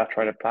tricks like that,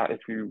 trying to plan if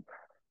you,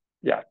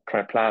 yeah,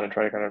 try to plan and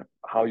try to kind of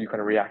how you kind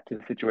of react to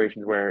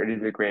situations where it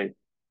is a grey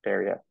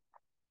area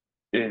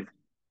is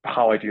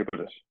how I deal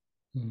with it.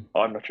 Mm.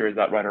 I'm not sure is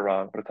that right or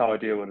wrong, but it's how I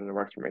deal with it and it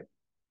works for me.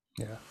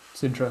 Yeah.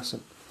 It's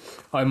interesting.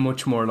 I'm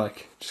much more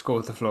like just go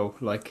with the flow.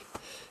 Like,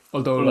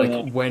 although like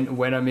Mm,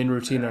 when I'm in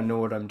routine, I know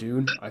what I'm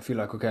doing. I feel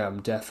like okay,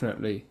 I'm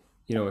definitely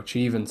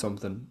achieving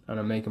something and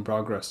I'm making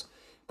progress.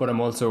 But I'm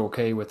also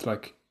okay with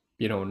like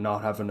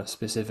not having a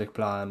specific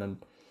plan, and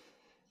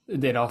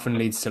it often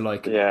leads to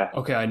like yeah,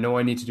 okay, I know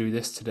I need to do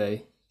this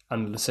today.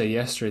 And let's say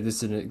yesterday,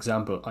 this is an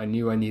example. I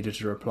knew I needed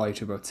to reply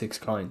to about 6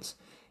 clients.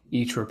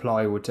 Each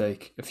reply would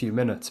take a few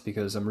minutes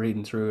because I'm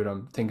reading through it,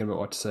 I'm thinking about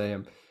what to say,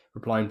 I'm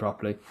replying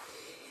properly.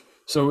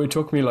 So it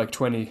took me like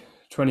 20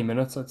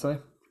 minutes, I'd say.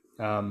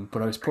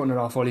 But I was putting it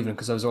off all evening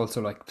because I was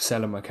also like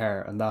selling my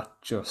car, and that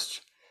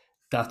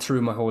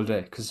threw my whole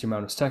day because your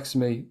man was texting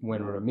me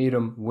when would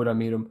I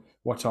meet him,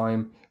 what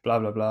time, blah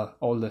blah blah,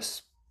 all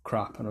this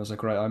crap, and I was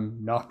like, right,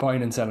 I'm not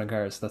buying and selling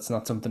cars. That's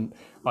not something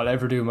I'll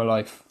ever do in my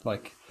life.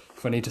 Like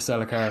if I need to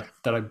sell a car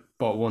that I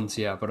bought once,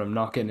 yeah, but I'm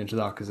not getting into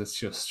that because it's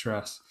just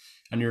stress,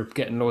 and you're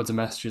getting loads of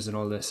messages and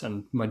all this,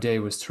 and my day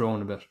was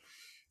thrown a bit.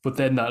 But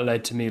then that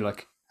led to me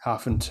like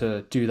having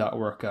to do that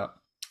work at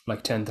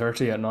like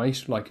 10:30 at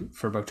night, like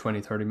for about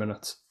 20-30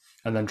 minutes,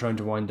 and then trying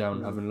to wind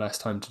down, mm, having less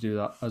time to do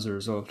that as a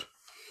result.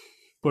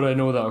 But I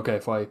know that okay,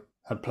 if I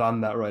had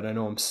planned that right, I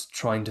know I'm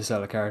trying to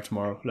sell a car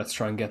tomorrow. Let's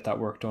try and get that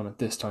work done at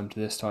this time to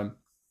this time.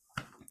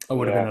 I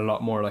would have been yeah, a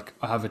lot more like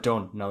I have it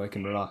done now. I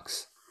can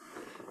relax.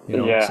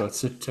 So yeah,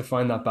 it's to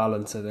find that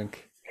balance. I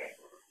think.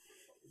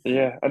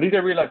 yeah. And these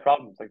are real life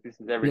problems. Like this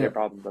is everyday Yeah,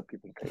 problems that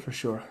people face, for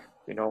sure.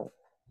 you know.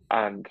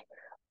 And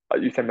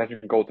you said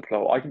mentioned go with the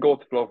flow. I can go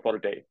with the flow for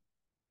a day.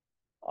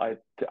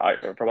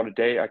 For about a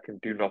day I can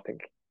do nothing.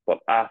 But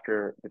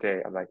after the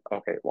day, I'm like,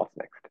 okay, what's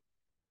next?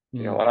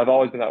 You know. Mm. And I've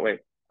always been that way.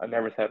 I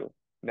never settle,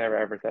 never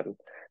ever settle.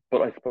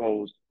 But I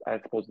suppose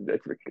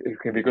it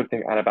can be a good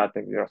thing and a bad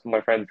thing. You know, some of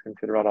my friends can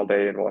sit around all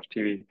day and watch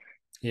TV,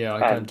 Yeah, I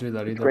can't and do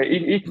that it's either.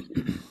 great.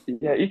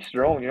 Each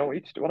their own. You know,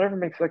 each whatever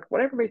makes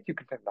you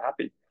content and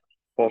happy.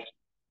 But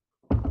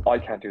I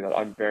can't do that.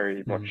 I'm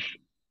very Mm. much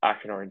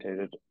action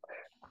orientated.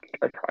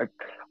 Like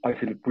I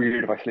feel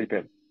weird if I sleep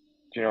in.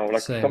 You know,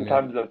 like Same, yeah.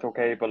 sometimes that's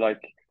okay, but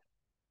like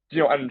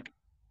and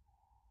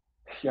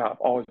yeah, I've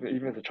always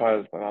even as a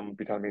child, my mom would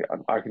be telling me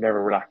I can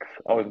never relax.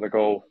 Always on the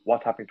go.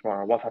 What's happening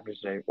tomorrow? What's happening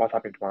today? What's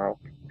happening tomorrow?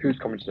 Who's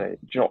coming today?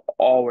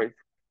 Always.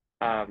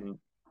 Um,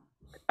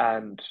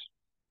 and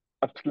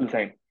I'm still the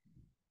same.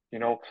 You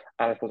know,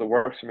 and I suppose it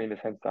works for me in the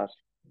sense that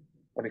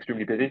I'm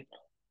extremely busy,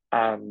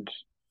 and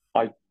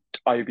I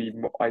I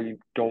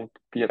don't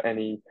feel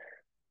any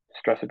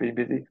stress of being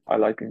busy. I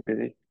like being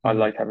busy. I Mm.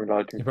 like having a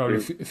lot of things You to probably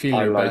do. feel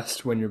I your like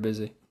best when you're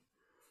busy.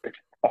 it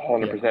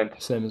 100 Yeah,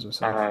 percent. same as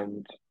myself.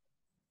 And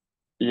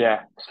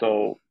yeah,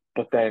 so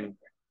but then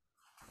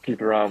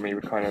people around me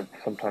would kind of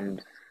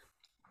sometimes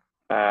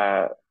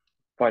uh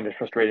find it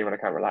frustrating when I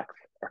can't relax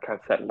or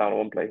can't settle down in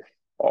one place.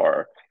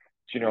 Or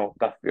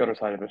that's the other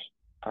side of it,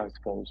 I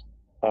suppose.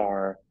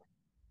 Or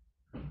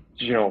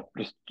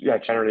just yeah,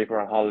 generally if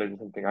we're on holidays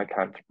or something, I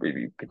can't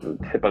really people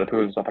sit by the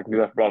pool and stuff. I can do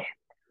that for about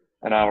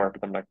an hour,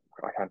 but I'm like,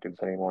 I can't do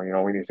this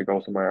anymore. We need to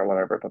go somewhere or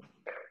whatever.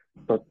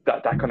 But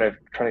that kind of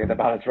trying to get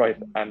the balance right,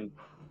 and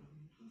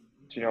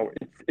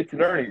it's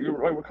learning.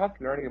 We're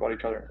constantly learning about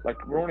each other. Like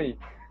I'm only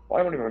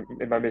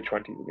in my mid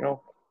 20s,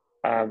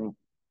 um,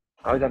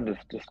 I was having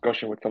this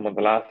discussion with someone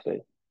the last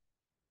day.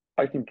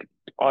 I think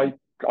I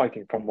I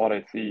think from what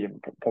I see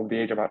and from the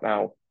age I'm at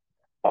now,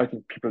 I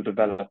think people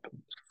develop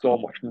so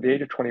much from the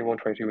age of 21,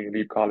 22 when you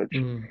leave college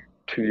Mm,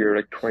 to your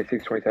like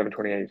 26, 27,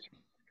 28.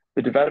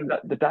 The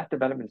development that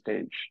development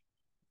stage,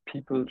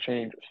 people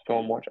change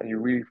so much and you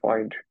really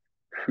find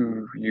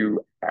who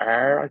you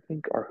are, I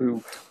think, or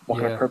who what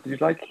kind of yeah, purpose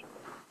you'd like.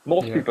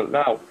 Most yeah, people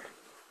now,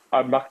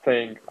 I'm not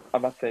saying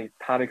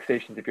panic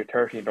stations if you're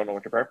 30 and don't know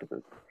what your purpose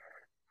is,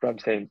 but I'm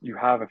saying you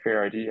have a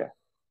fair idea.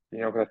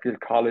 Because I feel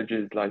college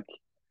is like,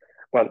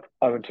 well,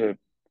 I went to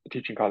a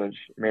teaching college.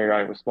 Mary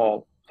I was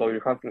small, so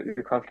you're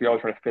constantly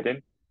always trying to fit in.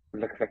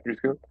 It's like a secondary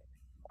school.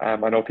 I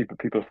know people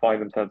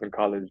find themselves in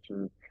college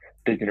and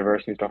big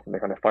university and stuff, and they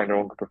kind of find their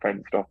own group of friends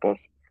and stuff. But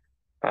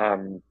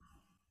um,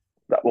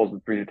 that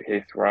wasn't really the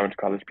case where I went to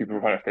college. People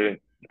were trying to fit in.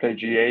 You play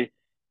GA,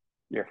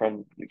 you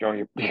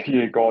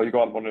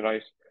go on Monday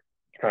night,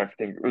 kind of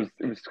thing.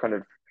 It was kind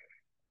of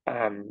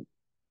um,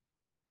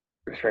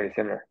 it was very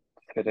similar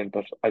to fit in.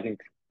 But I think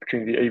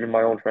between the even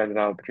my own friends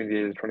now, between the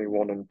ages of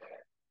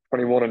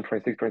 21 and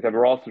 26, 27,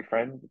 we're all still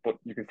friends, but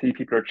you can see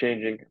people are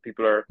changing,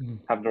 people are mm,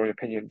 having their own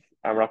opinions,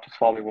 and we're not just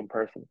following one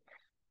person.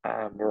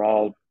 We're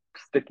all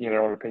sticking in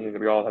our own opinions,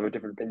 and we all have a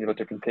different opinion about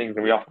different things,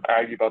 and we often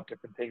argue about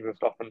different things and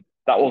stuff. And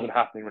that wasn't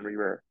happening when we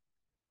were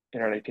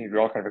in our late teens. We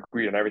all kind of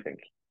agreed on everything,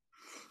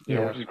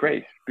 yeah, which is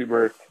great.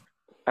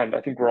 And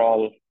I think we're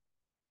all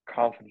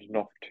confident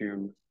enough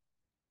to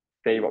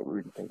say what we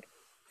really think,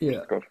 which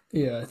yeah, is good.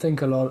 yeah. I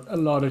think a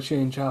lot of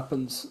change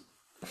happens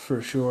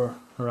for sure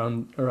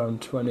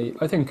around 20.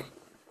 I think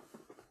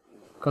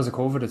because of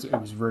COVID, it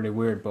was really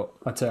weird. But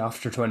I'd say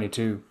after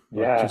 22,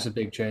 like Yeah, just a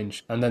big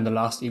change. And then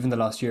even the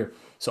last year.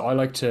 So I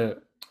like to,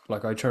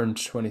 like, I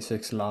turned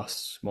 26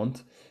 last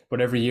month,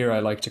 but every year I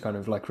like to kind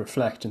of like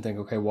reflect and think,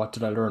 okay, what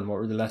did I learn? What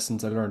were the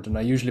lessons I learned? And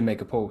I usually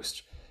make a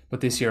post. But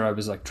this year I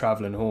was like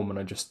traveling home and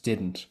I just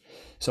didn't.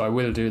 So I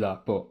will do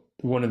that. But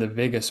one of the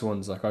biggest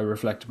ones, like I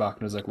reflect back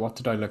and I was like, what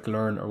did I like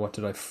learn, or what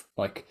did I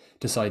like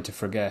decide to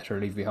forget or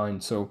leave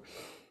behind? So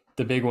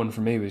the big one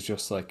for me was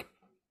just like,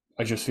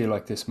 I just feel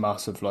like this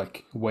massive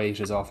like weight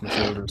is off my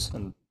shoulders,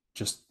 and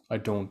just I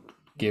don't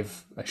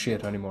give a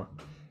shit anymore.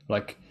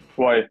 Like,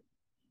 why?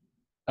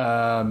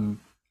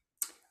 um,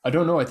 I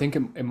don't know. I think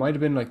it might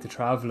have been like the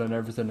travel and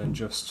everything, and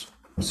just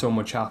so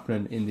much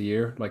happening in the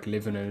year, like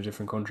living in a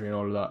different country and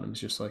all of that. And it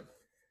was just like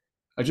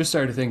I just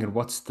started thinking,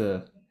 what's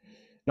the,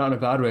 not in a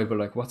bad way, but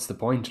like what's the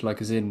point?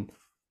 Like, as in,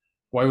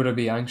 why would I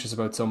be anxious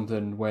about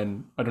something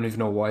when I don't even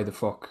know why the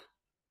fuck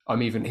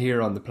I'm even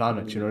here on the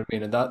planet? You know Mm, what I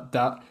mean? And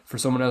that for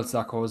someone else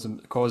that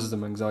causes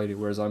them anxiety,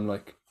 whereas I'm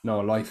like, no,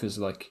 life is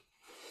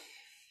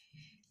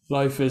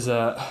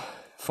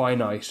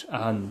finite,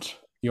 and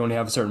you only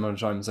have a certain amount of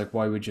time. It's like,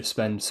 why would you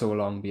spend so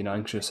long being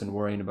anxious and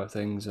worrying about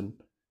things? And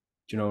do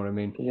you know what I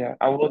mean? yeah.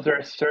 And was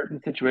there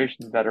certain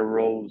situations that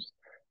arose,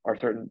 or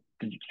did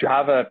you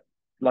have a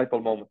light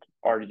bulb moment,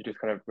 or did you just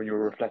kind of, when you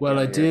were reflecting Well, on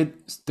I the year? did.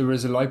 There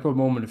was a lipo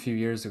moment a few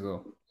years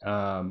ago.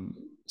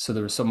 So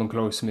there was someone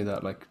close to me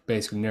that like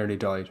basically nearly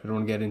died. I don't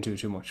want to get into it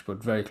too much,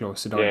 but very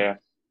close to dying. Yeah,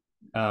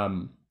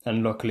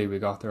 And luckily we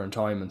got there in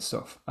time and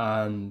stuff.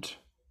 And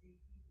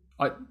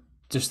I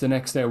just the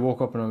next day I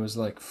woke up and I was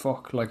like,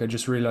 fuck, like I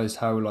just realized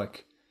how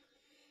like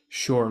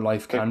short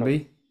life can fickle.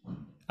 be.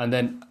 And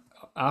then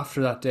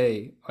after that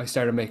day, I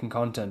started making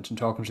content and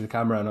talking to the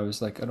camera, and I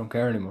was like, I don't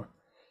care anymore.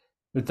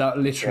 But that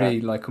Yeah.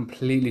 literally like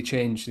completely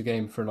changed the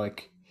game for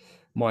like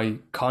my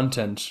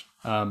content.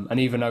 And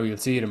even now you'll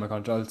see it in my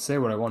content. I'll say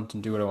what I want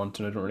and do what I want,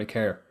 and I don't really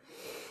care.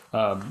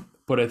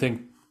 But I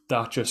think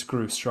that just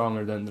grew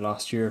stronger than the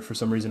last year for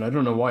some reason. I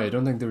don't know why. I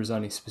don't think there was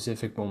any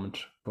specific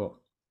moment, but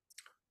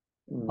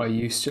I Mm,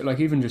 used to like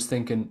even just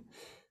thinking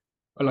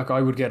like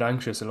I would get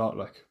anxious a lot.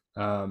 Like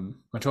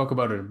I talk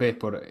about it a bit,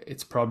 but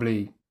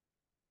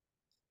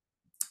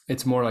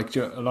it's more like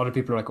a lot of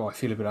people are like, oh, I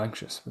feel a bit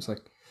anxious. It's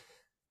like,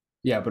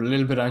 yeah, but a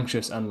little bit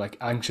anxious, and like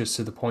anxious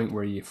to the point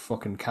where you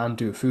fucking can't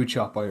do a food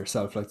shop by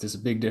yourself. Like there's a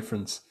big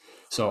difference.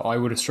 So I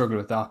would have struggled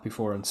with that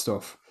before and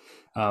stuff.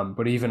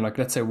 But even like,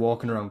 let's say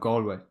walking around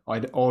Galway,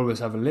 I'd always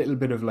have a little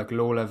bit of like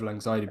low level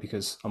anxiety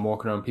because I'm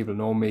walking around, people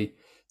know me.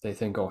 They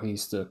think, oh,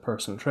 he's the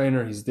personal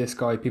trainer, he's this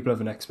guy. People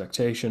have an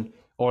expectation,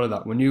 all of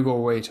that. When you go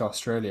away to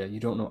Australia, you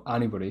don't know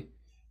anybody.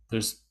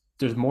 There's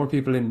more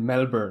people in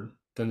Melbourne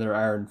than there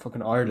are in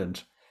fucking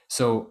Ireland.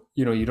 So,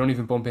 you don't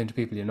even bump into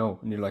people you know,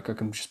 and you're like, I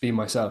can just be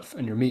myself.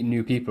 And you're meeting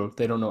new people.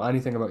 They don't know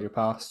anything about your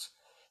past.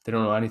 They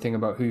don't know anything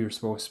about who you're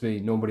supposed to be.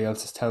 Nobody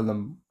else is telling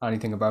them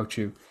anything about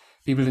you.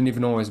 People didn't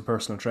even know I was a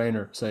personal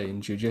trainer, say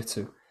in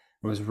jiu-jitsu.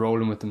 I was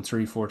rolling with them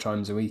 3, 4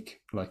 times a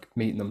week, like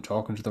meeting them,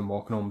 talking to them,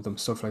 walking home with them,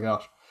 stuff like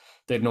that.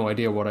 They had no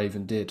idea what I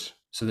even did.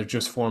 So they're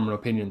just forming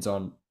opinions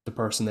on the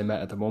person they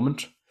met at the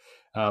moment.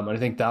 And I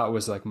think that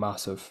was like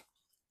massive.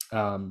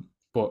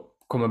 But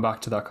coming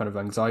back to that kind of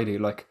anxiety,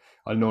 like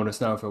I'll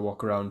notice now if I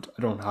walk around,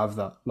 I don't have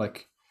that.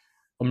 Like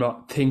I'm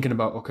not thinking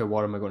about, okay,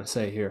 what am I going to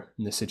say here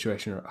in this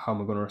situation, or how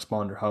am I going to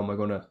respond, or how am I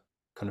going to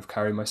kind of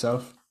carry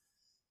myself.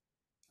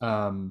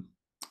 Um,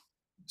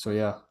 so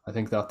yeah, I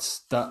think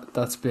that's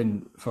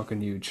been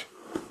fucking huge.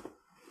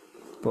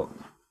 But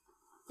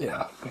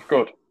yeah, That's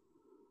good.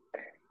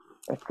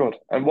 That's good.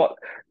 And what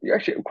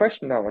actually a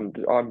question now, and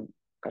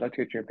I'd like to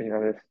get your opinion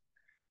on this.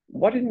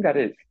 What do you think that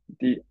is?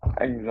 The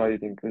anxiety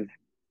thing, because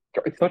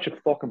it's such a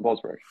fucking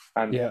buzzword,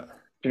 and yeah.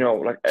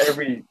 like I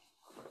was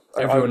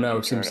Everyone a now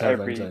teacher, seems and to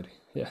have anxiety.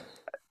 Yeah,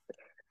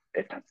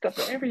 it's that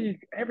stuff.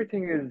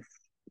 Everything is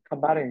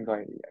combating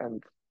anxiety,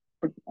 and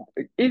but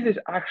is it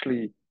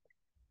actually?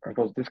 I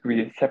suppose this could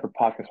be a separate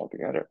podcast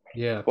altogether.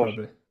 yeah, But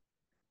probably.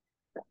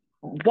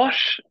 what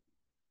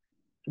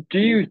do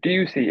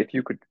you see if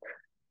you could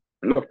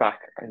look back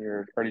in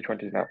your early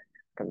 20s now,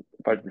 and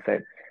if I did the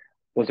same,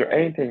 was there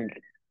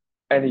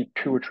any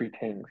two or three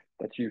things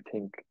that you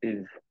think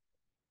is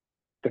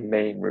the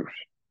main route,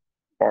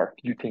 or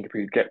do you think if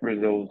we could get rid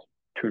of those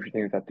two or three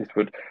things that this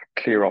would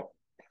clear up,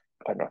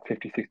 I don't know,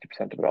 50,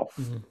 60% of it all?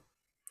 Mhm.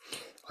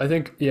 I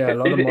think yeah, a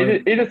lot of Is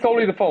mine. it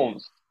solely the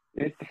phones?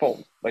 It's the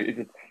phones. Like,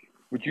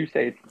 would you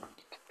say it's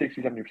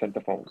 60, 70%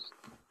 the phones?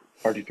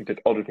 Or do you think there's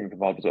other things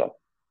involved as well?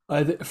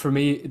 For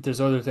me,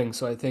 there's other things.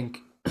 So I think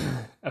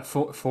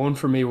phone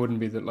for me wouldn't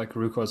be the like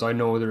root cause. I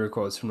know the root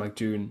cause from like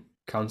doing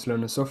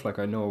counseling and stuff. Like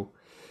I know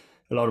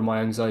a lot of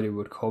my anxiety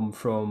would come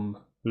from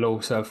low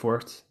self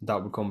worth.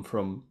 That would come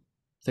from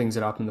things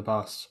that happened in the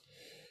past.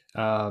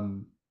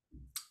 Um,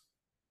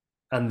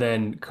 and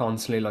then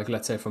constantly, like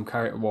let's say if I'm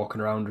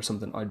walking around or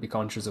something, I'd be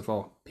conscious of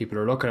oh people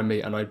are looking at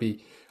me, and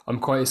I'm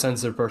quite a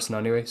sensitive person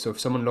anyway. So if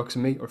someone looks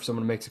at me or if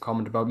someone makes a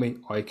comment about me,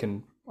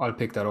 I'll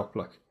pick that up.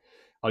 Like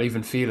I'll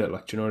even feel it.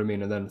 Like do you know what I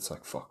mean? And then it's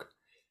like fuck,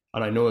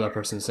 and I know that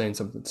person's saying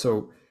something.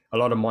 So a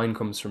lot of mine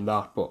comes from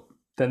that. But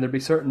then there'd be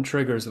certain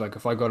triggers. Like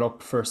if I got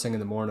up first thing in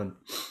the morning,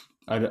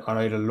 I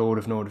had a load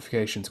of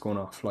notifications going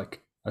off.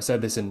 Like I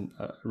said this in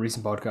a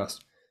recent podcast,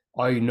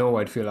 I know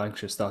I'd feel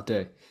anxious that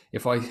day.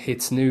 If I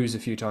hit snooze a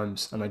few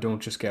times and I don't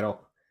just get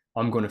up,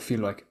 I'm going to feel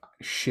like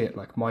shit.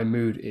 Like my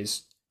mood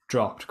is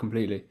dropped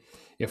completely.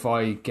 If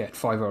I get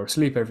 5 hours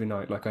sleep every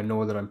night, like I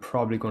know that I'm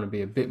probably going to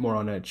be a bit more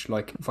on edge.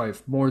 Like if I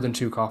have more than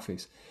two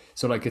coffees,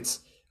 so like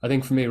I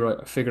think for me, right,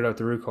 I figured out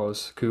the root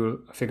cause. Cool.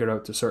 I figured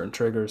out the certain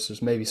triggers.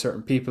 There's maybe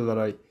certain people that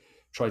I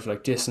try to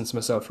like distance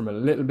myself from a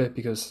little bit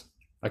because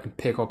I can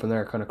pick up on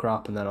their kind of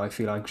crap and then I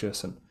feel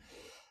anxious and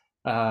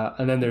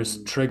then there's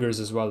Mm, triggers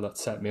as well that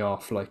set me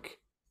off. Like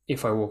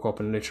if I woke up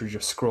and literally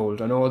just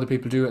scrolled. I know other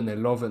people do it and they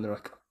love it and they're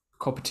like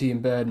cup of tea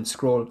in bed and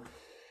scroll.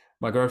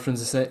 My girlfriend's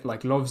the same,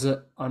 like loves it,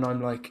 and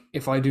I'm like,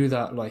 if I do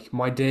that, like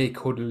my day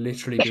could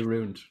literally be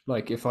ruined.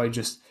 Like if I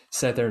just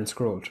sat there and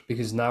scrolled,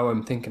 because now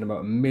I'm thinking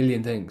about a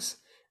million things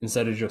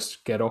instead of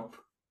just get up,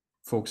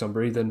 focus on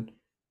breathing,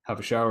 have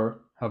a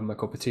shower, have my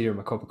cup of tea or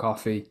my cup of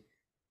coffee.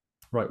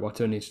 Right, what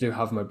do I need to do?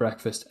 Have my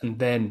breakfast, and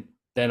then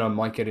I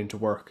might get into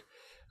work.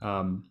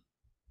 Um,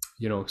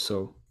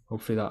 so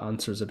hopefully that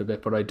answers it a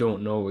bit, but I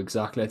don't know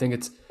exactly. I think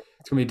it's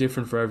gonna be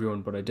different for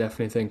everyone, but I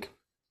definitely think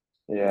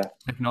yeah,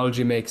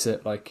 technology makes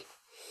it like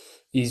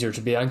easier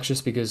to be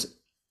anxious because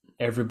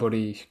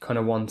everybody kind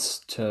of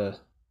wants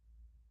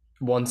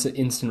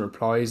instant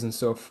replies and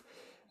stuff.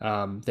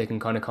 They can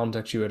kind of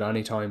contact you at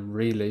any time,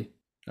 really.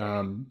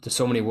 There's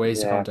so many ways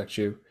to yeah. contact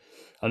you,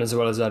 and as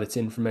well as that, it's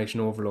information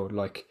overload.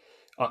 Like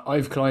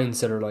I've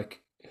clients that are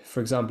like,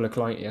 for example, a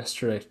client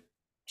yesterday,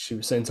 she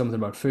was saying something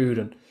about food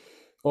and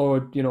oh,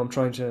 I'm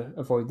trying to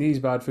avoid these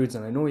bad foods,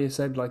 and I know you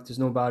said like there's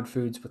no bad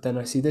foods, but then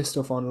I see this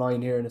stuff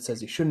online here and it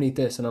says you shouldn't eat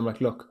this, and I'm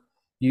like, look,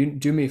 you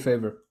do me a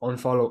favor,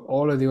 unfollow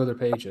all of the other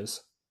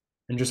pages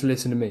and just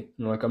listen to me.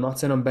 And like, I'm not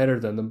saying I'm better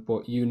than them,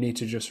 but you need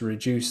to just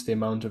reduce the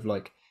amount of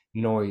like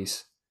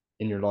noise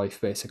in your life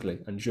basically,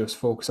 and just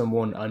focus on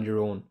one and your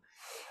own.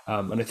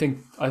 And I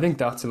think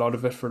that's a lot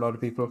of it for a lot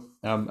of people.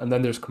 And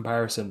then there's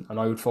comparison, and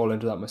I would fall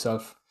into that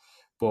myself.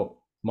 But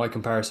my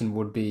comparison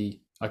would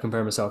be I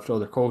compare myself to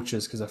other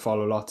coaches because I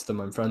follow lots of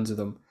them. I'm friends with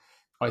them.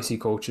 I see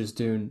coaches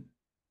doing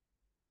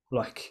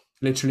like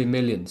literally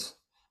millions,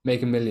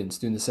 making millions,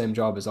 doing the same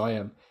job as I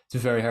am.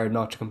 It's very hard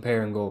not to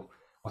compare and go,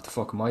 "What the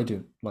fuck am I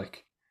doing?"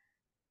 Like,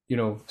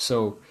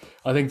 So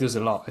I think there's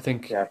a lot. I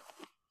think Yeah.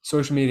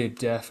 social media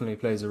definitely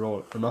plays a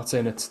role. I'm not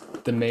saying it's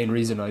the main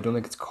reason. I don't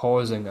think it's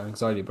causing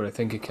anxiety, but I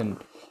think it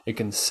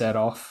can set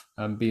off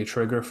and be a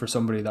trigger for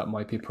somebody that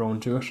might be prone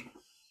to it.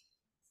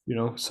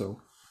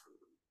 So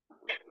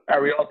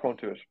Are we all prone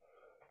to it?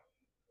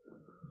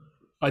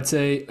 I'd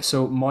say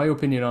so. My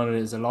opinion on it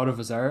is a lot of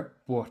us are,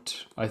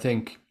 but I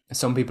think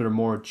some people are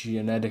more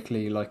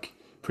genetically like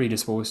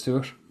predisposed to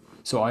it.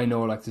 So I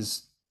know like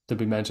there'll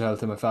be mental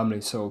health in my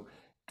family. So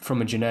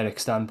from a genetic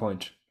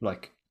standpoint,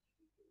 like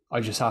I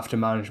just have to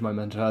manage my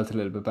mental health a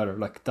little bit better.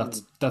 Like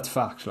Mm, that's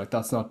fact. Like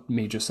that's not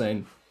me just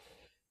saying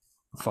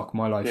fuck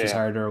my life is yeah.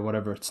 harder or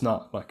whatever. It's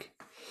not like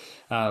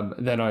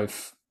then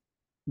I've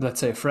let's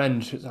say a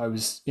friend I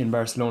was in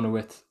Barcelona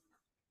with,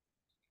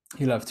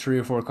 he'll have 3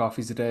 or 4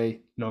 coffees a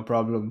day, no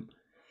problem.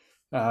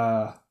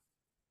 Uh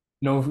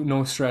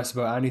no stress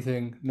about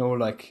anything, no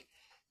like,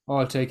 oh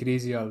I'll take it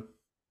easy, I'll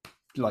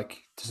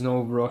like there's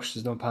no rush,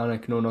 there's no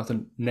panic, no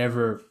nothing.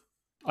 Never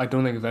I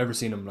don't think I've ever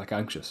seen him like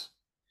anxious.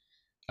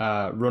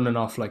 Running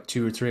off like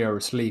 2 or 3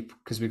 hours sleep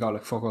because we got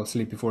like fuck all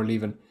sleep before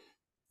leaving.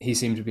 he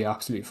seemed to be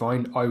absolutely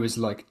fine. I was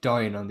like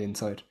dying on the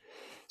inside.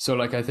 So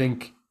like I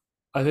think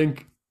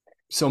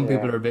some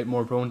people Yeah. are a bit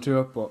more prone to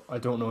it, but I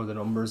don't know the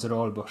numbers at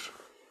all. But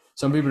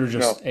some people are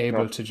just No,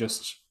 able no. to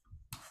just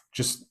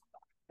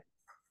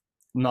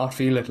not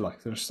feel it.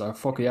 Like they're just like,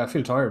 fuck it, yeah, I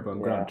feel tired, but I'm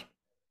Yeah. grand.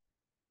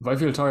 If I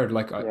feel tired,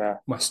 like Yeah.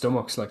 my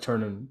stomach's like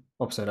turning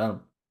upside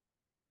down.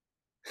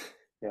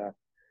 Yeah.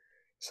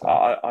 So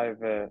I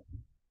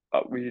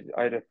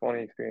had a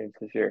funny experience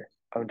this year.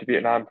 I went to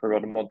Vietnam for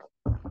about a month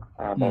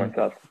by mm.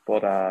 myself,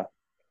 but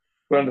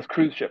we're on this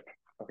cruise ship.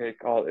 Okay,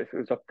 called it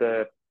was up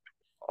the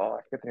I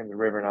forget the name of the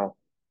river now.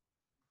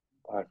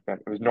 I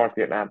forget. It was North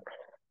Vietnam.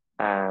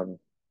 Um,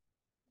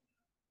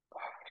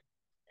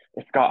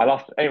 it's got I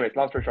lost. Anyways,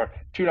 long story short,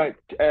 2 night,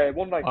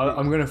 1 night cruise.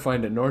 I'm gonna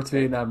find it. North Okay,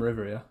 Vietnam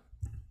River,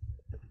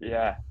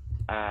 yeah,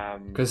 yeah,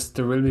 because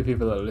there will be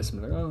people that will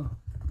listen like, oh,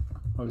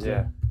 I was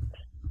yeah,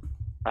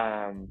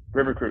 there.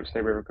 river cruise.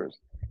 Say river cruise.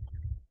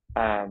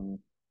 Um,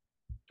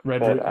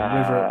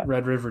 but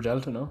Red River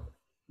Delta, no,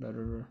 Red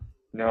River,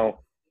 no,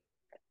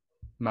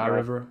 Ma no,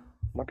 River.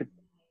 might be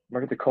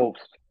might be the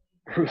coast.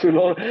 It was a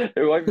long, it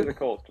might be the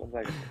coast. 1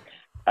 second.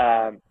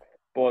 Um,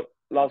 but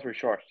long story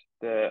short,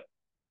 the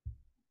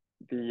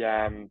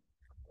um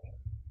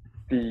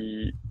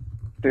the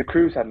the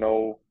cruise had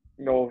no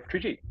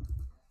 3G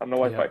and no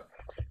Yeah, Wi-Fi.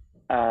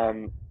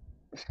 Um,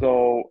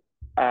 so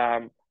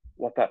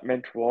what that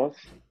meant was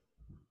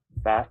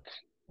that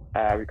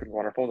we couldn't go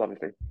on our phones,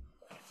 obviously.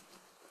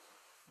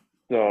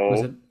 So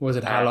was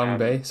it Halong um,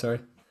 Bay? Sorry.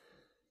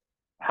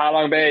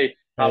 Halong Bay,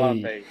 Halong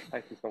Hey, Bay.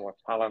 Thank you so much,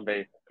 Halong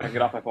Bay. I can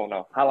get off my phone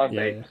now. Halong yeah,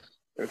 Bay. yeah.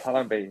 It was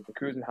Halong Bay. The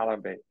cruise in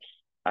Halong Bay.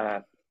 Uh,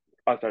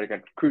 oh, sorry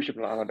again. Cruise ship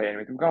in Halong Bay.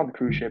 Anyway, we got on the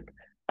cruise ship.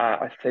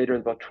 I say there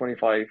was about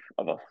 25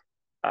 of us.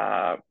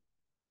 Uh,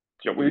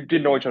 we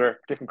didn't know each other,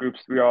 different groups.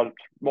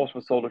 Most of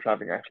us solo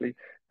traveling actually,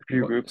 a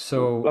few groups.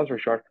 So long So story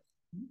short,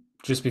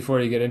 just before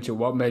you get into it,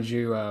 what made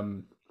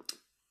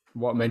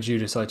you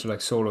decide to like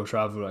solo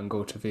travel and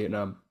go to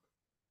Vietnam?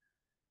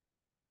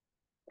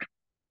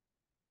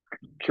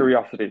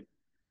 curiosity,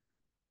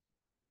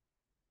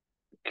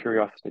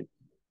 curiosity.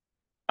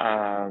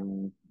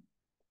 Um,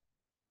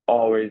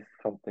 Always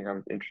something I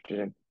was interested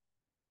in,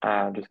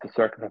 and just the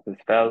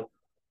circumstances fell.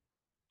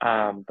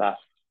 That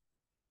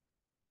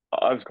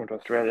I was going to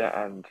Australia,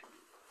 and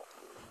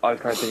I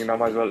was kind of thinking, I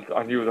might as well.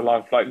 I knew it was a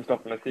long flight and stuff,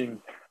 and I've seen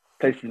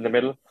places in the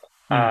middle,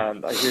 Mm.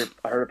 and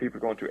I heard of people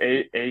going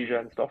to Asia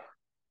and stuff.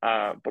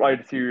 But I had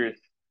a serious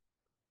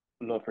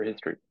love for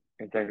history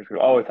in secondary school.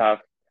 Always have.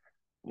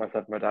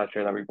 Myself and my dad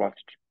share that we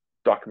watched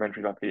documentaries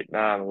about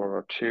Vietnam, and World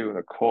War Two, and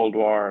the Cold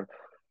War, and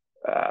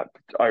uh,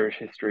 Irish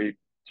history,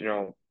 you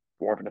know,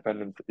 War of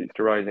Independence,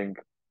 Easter Rising,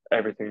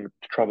 everything,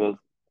 troubles.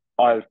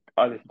 I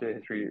listen to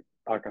history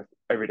podcasts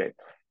every day.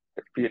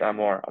 Vietnam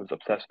War, I was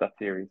obsessed with that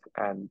series,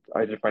 and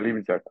I did my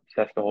leaving cert,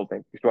 obsessed with the whole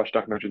thing. Used to watch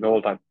documentaries the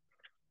whole time.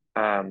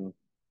 Um,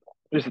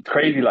 just it's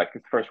crazy, like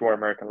it's the first war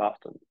America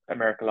lost,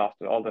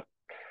 and all the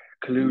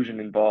collusion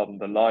involved, and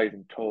the lies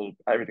and told,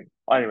 everything.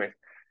 Anyways,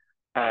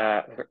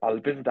 I'll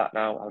visit that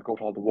now. I'll go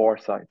to all the war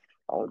sites.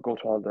 I'll go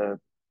to all the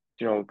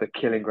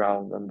killing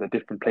grounds and the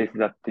different places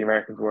that the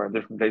Americans were, and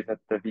different places that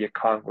the Viet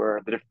Cong were,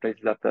 and the different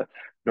places that the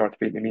North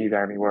Vietnamese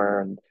army were,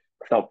 and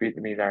the South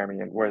Vietnamese army,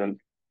 and where the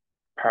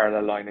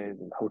parallel line is,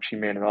 and Ho Chi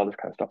Minh, and all this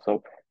kind of stuff.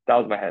 So that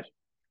was my head.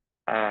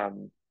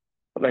 Um,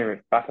 but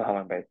anyways, back to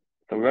Halong Bay.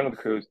 So we went on the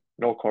cruise,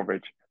 no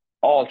coverage,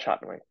 all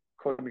chatting away.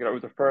 Couldn't get it. It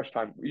was the first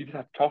time we just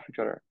had to talk to each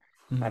other,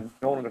 Mm. and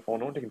no one on the phone,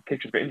 no one taking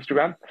pictures. But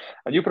Instagram,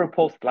 and you put a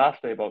post last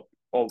day about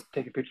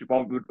taking pictures.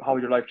 How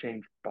would your life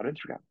change about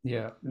Instagram?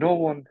 Yeah. No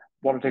one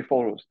wanted to take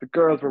photos. The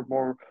girls were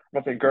more, I'm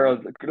not saying girls,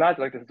 lads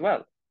like this as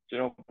well,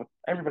 but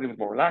everybody was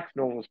more relaxed.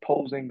 No one was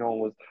posing. No one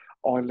was,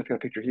 oh, let's get a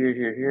picture here,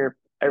 here, here.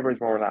 Everybody's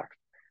more relaxed.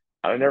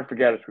 And I never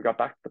forget it. We got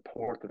back to the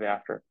port the day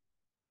after,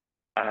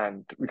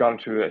 and we got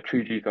into a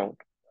 3G zone.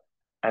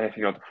 And if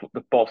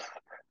the bus,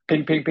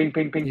 ping, ping, ping,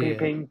 ping, ping, ping, Yeah.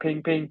 ping,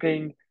 ping, ping,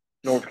 ping,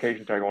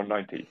 notifications started going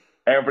 90.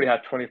 Everybody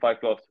had 25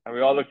 plus, and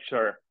we all looked at each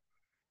other,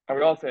 and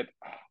we all said,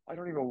 "Oh, I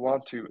don't even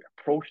want to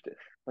approach this.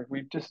 Like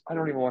I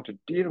don't even want to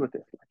deal with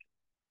this.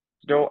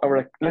 Like, and we're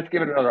like, let's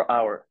give it another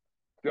hour.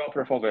 We all put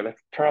our phones away.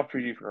 Let's turn off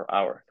 3G for an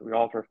hour. So we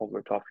all put our phones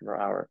away, talked for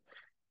an hour.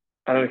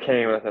 And then it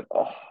came, and I said,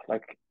 oh,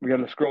 like we had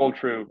to scroll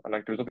through, and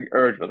like there was nothing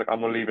urgent. I was like,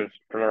 I'm gonna leave it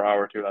for another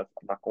hour or two. I'm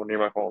not going near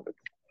my phone.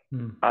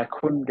 Mm. I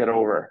couldn't get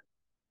over,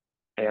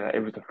 and it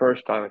was the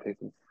first time I think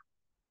since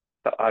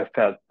that I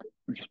felt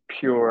just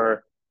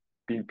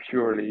being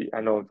purely.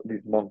 I know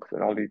these monks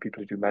and all these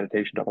people who do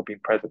meditation about being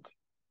present,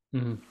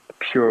 Mm.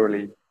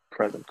 purely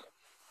present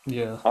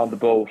Yeah. on the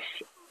boat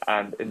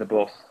and in the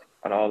bus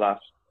and all that.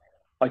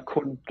 I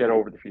couldn't get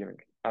over the feeling,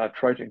 and I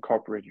tried to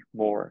incorporate it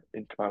more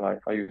into my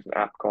life. I use an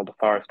app called the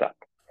Forest app.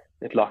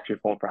 It locks your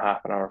phone for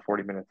half an hour,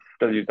 40 minutes.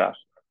 Still use that.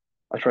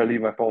 I try to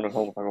leave my phone at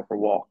home if I go for a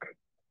walk.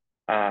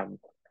 Um,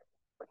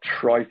 I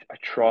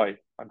try.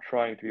 I'm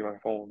trying to leave my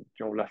phone,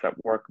 less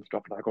at work and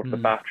stuff. And I go to the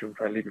Mm. bathroom,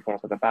 try and leave your phone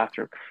outside the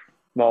bathroom.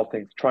 Small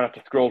things. Try not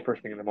to scroll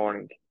first thing in the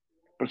morning.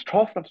 But it's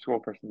tough not to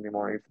scroll first thing in the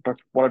morning. But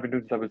what I've been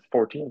doing since I was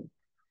 14.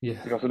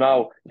 Yeah. So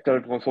now instead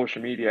of on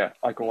social media,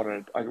 I go on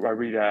and I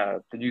read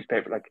the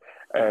newspaper, like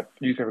a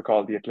newspaper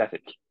called The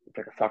Athletic. It's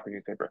like a soccer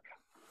newspaper.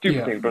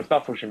 Stupid Yeah. thing, but it's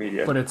not social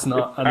media. But it's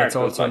It's not, and it's art,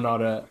 so it's also like,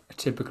 not a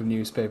typical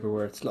newspaper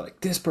where it's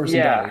like this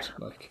person yeah, died.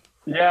 Like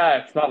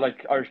yeah, it's not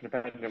like Irish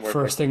Independent where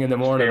it's first like thing in the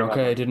morning. disclaimer.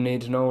 Okay, I didn't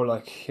need to know.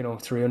 Like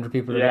 300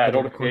 people are Yeah, dead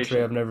in a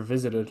country notification, I've never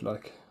visited.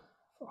 Like,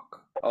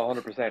 fuck.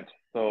 100%.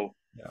 So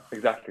Yeah.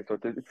 exactly. So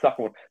it's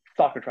soccer one,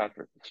 soccer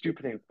transfer,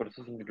 stupid things, but it's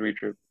just something to read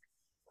through.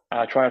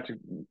 And I try not to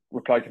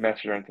reply to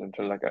messages or anything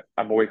until like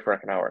I'm awake for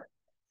like an hour.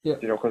 Yeah.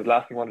 Because the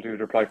last thing you want to do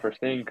is reply first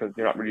thing because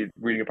you're not really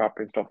reading it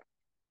properly and stuff.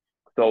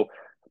 So,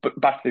 but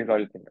back to the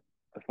anxiety thing,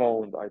 the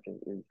phones, I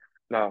think, is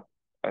now.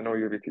 I know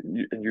you'd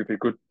be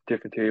good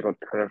different to you about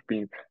kind of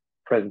being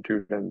present to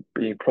it and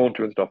being prone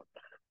to it and stuff.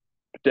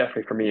 But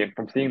definitely for me, and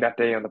from seeing that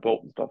day on the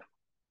boat and stuff,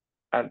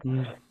 and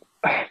Mm.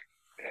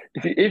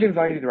 you see, is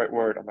anxiety the right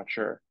word? I'm not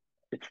sure.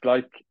 It's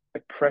like a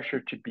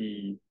pressure to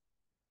be.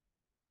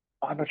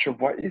 I'm not sure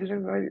what is it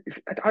anxiety.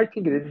 I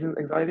think it is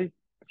anxiety.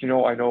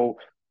 I know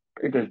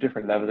there's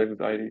different levels of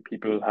anxiety.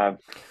 People have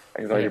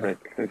anxiety, Yeah. like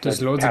they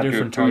There's said, loads of can't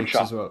do a different food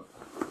types as shop. well.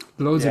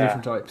 Loads of Yeah,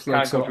 different types.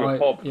 Like, can't go so to a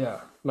pub.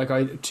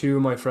 two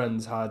of my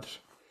friends had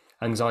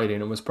anxiety,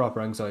 and it was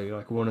proper anxiety.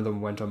 Like, one of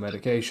them went on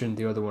medication,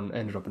 the other one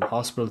ended up in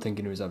hospital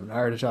thinking he was having a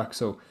heart attack.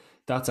 So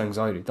that's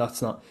anxiety.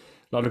 That's not,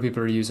 a lot of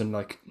people are using,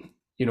 like,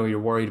 you're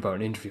worried about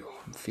an interview.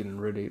 "Oh, I'm feeling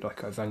really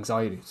like I have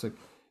anxiety." It's like,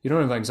 you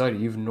don't have anxiety.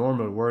 You have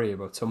normal worry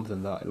about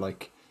something that,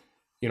 like,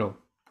 you know,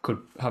 could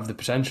have the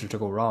potential to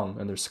go wrong,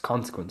 and there's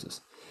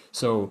consequences.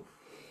 So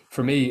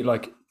for me,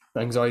 like,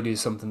 anxiety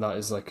is something that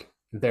is like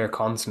there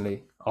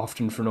constantly,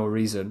 often for no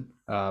reason,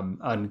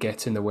 and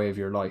gets in the way of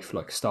your life,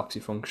 like stops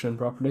you functioning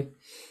properly.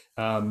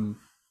 Um,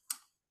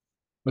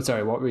 but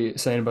sorry, what were you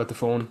saying about the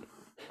phone?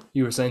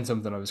 You were saying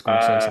something. I was going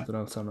to say Uh, something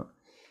else on it.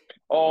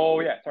 oh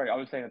yeah, sorry. I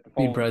was saying that the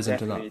Being phone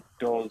present in that. definitely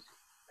does.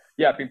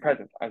 Yeah, being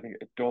present, I think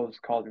it does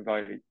cause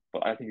anxiety,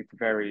 but I think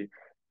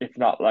it's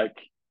not like,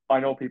 I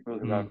know people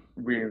who have Mm,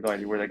 real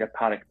anxiety where they get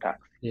panic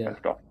attacks yeah, and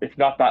stuff. It's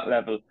not that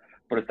level,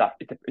 but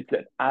it's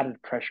an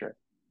added pressure,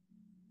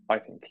 I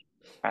think.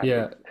 And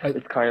yeah.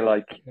 it's kind of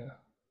like, Yeah.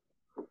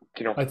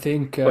 you know, I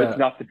think. but it's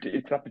not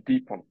the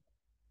deep one.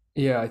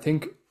 Yeah, I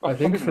think. Oh, I for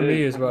some think people for it is,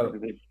 me as for some well.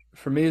 people it is.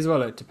 For me as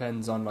well, it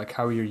depends on like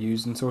how you're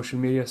using social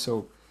media.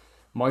 So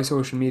my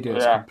social media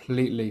is Yeah,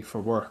 completely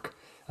for work,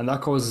 and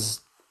that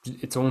causes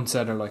its own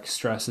set of like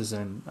stresses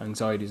and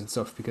anxieties and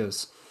stuff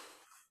because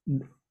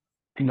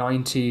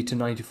 90 to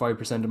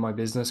 95% of my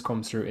business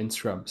comes through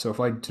Instagram. So if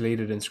I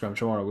deleted Instagram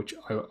tomorrow, which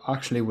I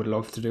actually would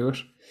love to do it,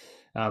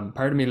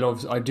 part of me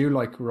loves, I do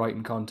like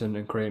writing content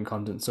and creating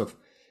content and stuff,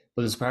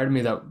 but there's part of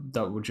me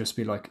that would just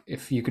be like,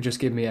 if you could just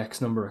give me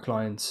X number of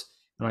clients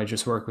and I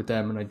just work with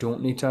them and I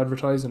don't need to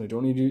advertise and I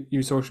don't need to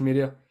use social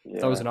media, if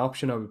that was yeah. an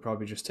option, I would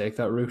probably just take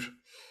that route.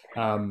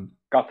 Um,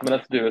 Got someone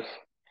else to do it.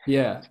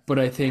 yeah, but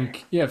I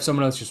think, yeah, if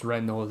someone else just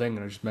ran the whole thing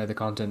and I just made the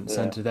content and Yeah,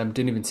 sent it to them,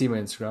 didn't even see my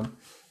Instagram,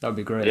 that would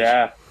be great.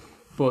 yeah,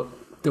 But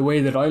the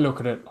way that I look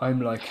at it,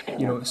 I'm like,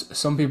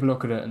 some people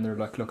look at it and they're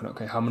like looking,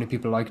 okay, how many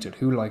people liked it?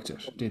 Who liked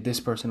it? Did this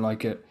person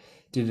like it?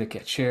 Did it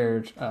get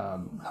shared?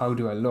 How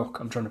do I look?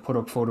 I'm trying to put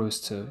up photos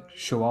to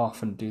show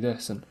off and do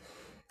this. And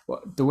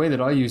the way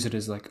that I use it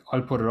is like,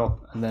 I'll put it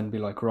up and then be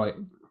like, right,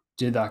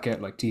 did that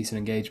get like decent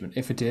engagement?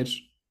 If it did,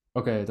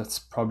 okay, that's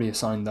probably a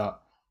sign that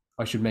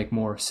I should make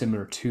more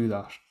similar to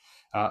that.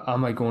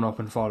 Am I going up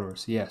in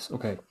followers? Yes.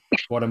 Okay.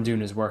 What I'm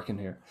doing is working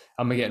here.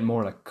 Am I getting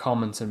more like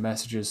comments and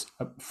messages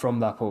from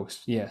that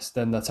post? Yes.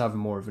 Then that's having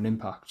more of an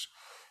impact.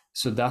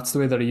 So that's the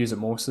way that I use it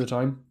most of the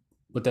time.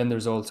 But then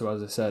there's also,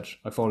 as I said,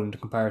 I fall into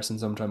comparison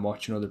sometimes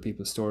watching other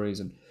people's stories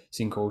and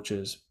seeing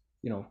coaches,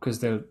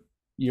 because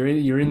you're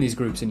in these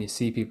groups and you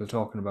see people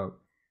talking about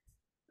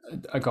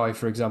a guy,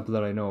 for example,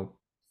 that I know,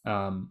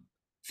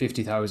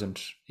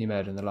 50,000 he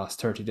made in the last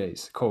 30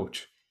 days,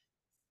 coach,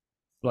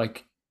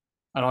 like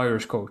an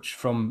Irish coach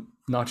from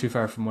not too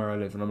far from where I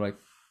live. And I'm like,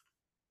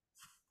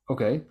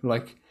 okay,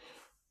 like,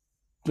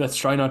 let's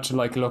try not to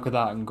like look at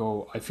that and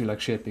go, I feel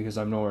like shit because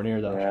I'm nowhere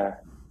near that. yeah.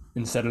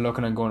 Instead of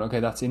looking and going, okay,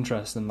 that's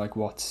interesting, like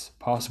what's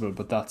possible,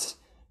 but that's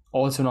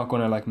also not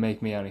going to like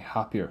make me any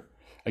happier.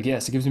 Like,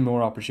 yes, it gives me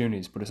more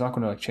opportunities, but it's not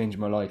going to like change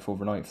my life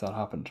overnight if that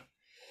happened.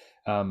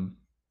 Um,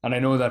 and I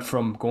know that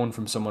from going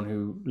from someone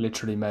who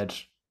literally made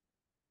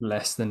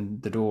less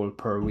than the dole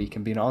per week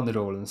and being on the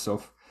dole and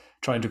stuff,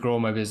 trying to grow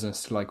my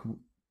business to like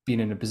being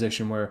in a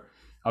position where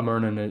I'm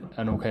earning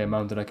an okay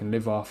amount that I can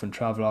live off and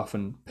travel off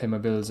and pay my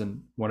bills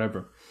and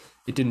whatever.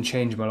 It didn't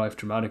change my life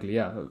dramatically.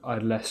 Yeah, I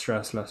had less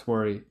stress, less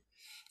worry,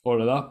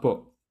 all of that,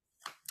 but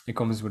it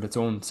comes with its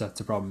own sets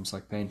of problems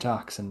like paying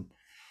tax and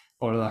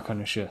all of that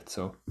kind of shit.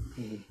 So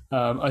Mhm.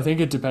 I think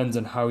it depends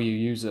on how you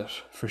use it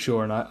for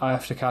sure. And I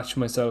have to catch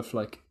myself,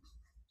 like,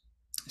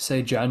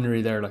 say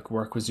January there, like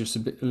work was just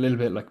a little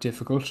bit like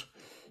difficult,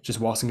 just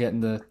wasn't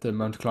getting the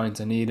amount of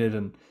clients I needed.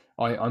 And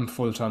I'm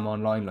full-time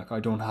online, like I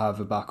don't have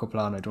a backup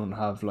plan, I don't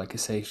have like a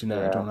safety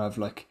net, I Yeah, don't have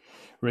like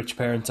rich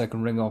parents I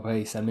can ring up,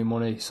 hey, send me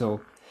money.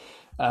 So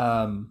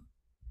um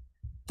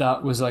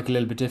that was like a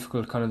little bit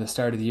difficult kind of the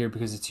start of the year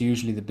because it's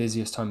usually the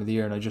busiest time of the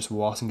year and I just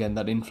wasn't getting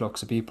that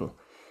influx of people.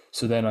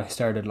 So then I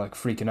started like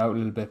freaking out a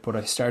little bit, but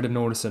I started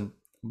noticing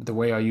the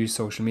way I use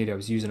social media. I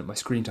was using it, my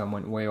screen time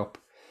went way up.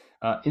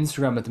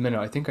 Instagram at the minute,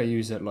 I think I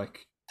use it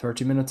like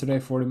 30 minutes a day,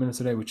 40 minutes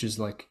a day, which is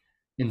like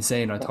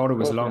insane. I That's thought it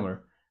was good, yeah.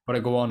 longer, but I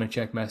go on and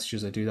check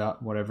messages. I do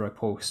that, whatever I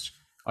post.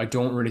 I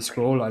don't really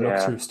scroll. I look Yeah,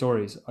 through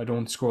stories. I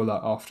don't scroll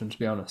that often, to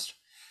be honest.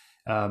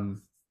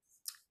 Um,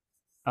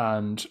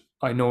 and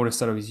I noticed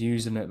that I was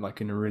using it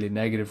like in a really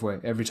negative way.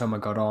 Every time I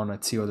got on,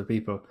 I'd see other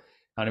people,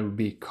 and it would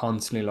be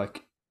constantly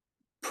like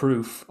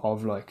proof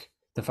of like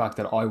the fact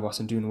that I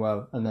wasn't doing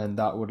well, and then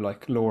that would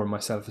like lower my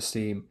self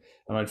esteem,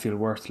 and I'd feel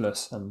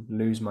worthless and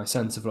lose my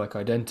sense of like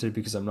identity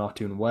because I'm not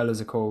doing well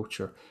as a coach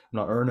or I'm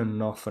not earning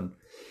enough. And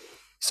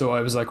so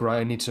I was like, right,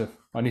 I need to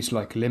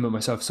like limit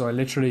myself. So I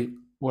literally,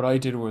 what I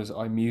did was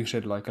I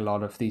muted like a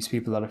lot of these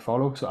people that I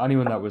follow. So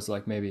anyone that was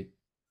like, maybe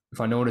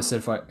if I noticed,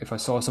 if I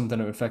saw something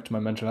that would affect my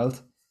mental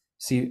health,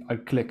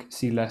 I'd click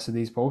see less of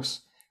these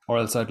posts, or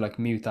else I'd like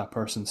mute that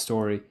person's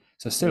story.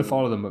 So I still mm,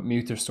 follow them, but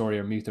mute their story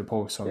or mute their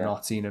post, so I'm yeah,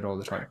 not seeing it all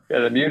the time. yeah.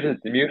 The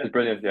mute is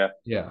brilliant. Yeah,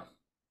 Yeah,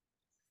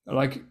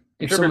 like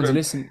I'm if sure someone's people.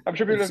 listening, I'm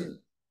sure if people.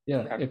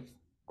 yeah, Yeah,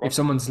 go if on.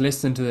 someone's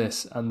listening to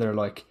this and they're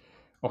like,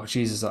 oh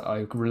Jesus,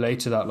 I relate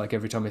to that. Like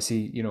every time I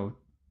see,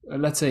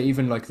 let's say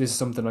even like this is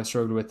something I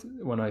struggled with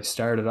when I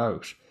started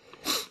out,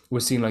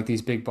 was seeing like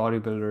these big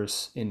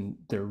bodybuilders in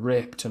they're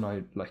ripped, and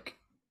I like,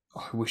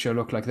 oh, I wish I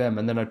looked like them.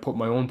 And then I'd put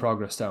my own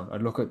progress down.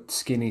 I'd look at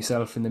skinny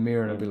self in the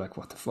mirror and I'd be Mm, like,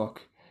 what the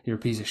fuck? You're a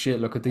piece of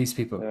shit. Look at these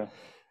people. yeah,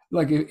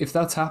 Like if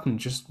that's happened,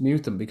 just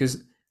mute them,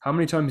 because how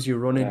many times do you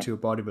run yeah, into a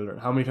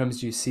bodybuilder? How many times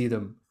do you see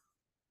them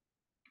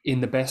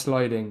in the best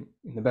lighting,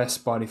 in the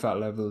best body fat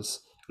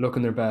levels,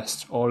 looking their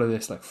best, all of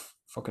this like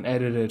fucking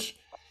edited,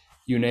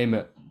 you name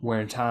it,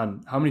 wearing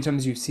tan. How many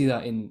times do you see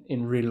that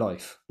in real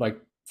life? Like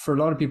for a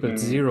lot of people,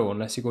 it's mm, zero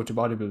unless you go to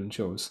bodybuilding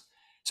shows.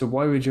 So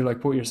why would you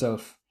like put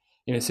yourself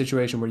in a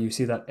situation where you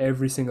see that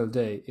every single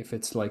day if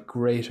it's like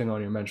grating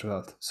on your mental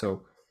health?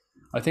 So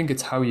I think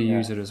it's how you yeah,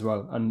 use it as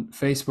well. And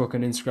Facebook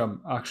and Instagram,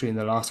 actually, in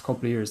the last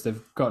couple of years,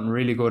 they've gotten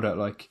really good at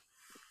like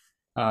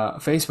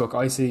Facebook.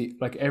 I see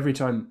like every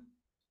time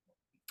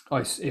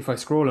if I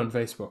scroll on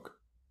Facebook,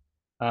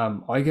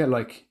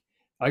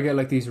 I get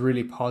like these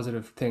really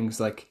positive things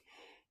like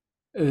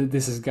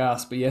this is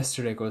gas, but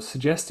yesterday it goes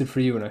suggested for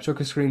you, and I took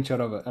a screenshot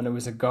of it, and it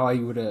was a guy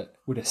with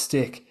a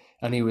stick,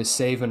 and he was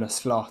saving a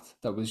sloth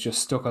that was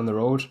just stuck on the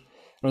road.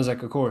 And I was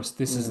like, of course,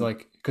 this is mm,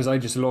 like because I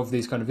just love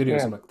these kind of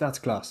videos. yeah, I'm like, that's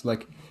class.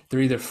 Like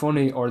they're either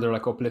funny or they're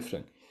like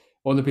uplifting.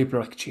 Other people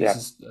are like, yeah,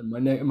 Jesus,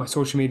 my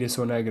social media is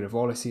so negative.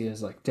 All I see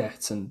is like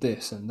deaths and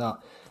this and that.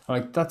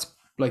 Like that's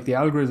like the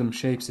algorithm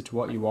shapes it to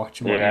what you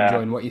watch and what you enjoy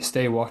yeah. and what you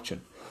stay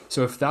watching.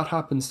 So if that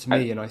happens to And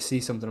me and I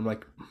see something, I'm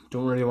like,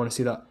 don't really want to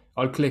see that.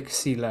 I'll click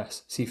see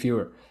less, see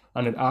fewer,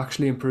 and it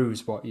actually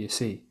improves what you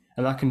see,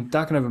 and that can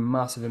have a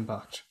massive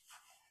impact.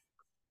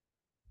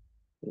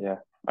 yeah,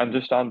 and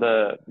just on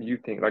the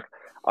mute thing, like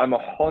I'm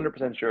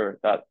 100% sure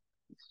that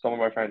some of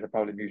my friends have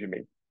probably muted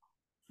me.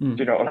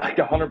 Mm. Like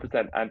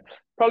 100%, and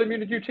probably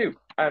muted you too.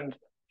 And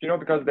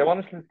because they want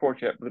to listen to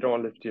sports yet, but they don't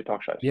want to listen to you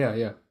talk shit, Yeah,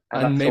 yeah,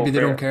 and and that's maybe so they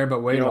don't fair. care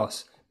about You weight know,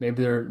 loss.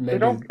 Maybe they're they maybe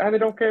don't, and they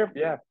don't care.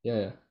 Yeah, yeah,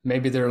 yeah.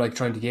 Maybe they're like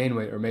trying to gain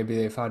weight, or maybe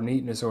they've had an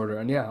eating disorder.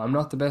 And yeah, I'm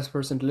not the best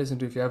person to listen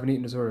to if you have an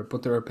eating disorder,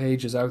 but there are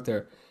pages out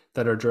there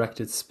that are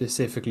directed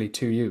specifically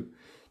to you.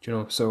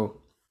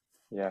 So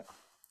yeah,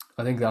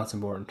 I think that's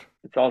important.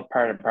 it's all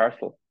part and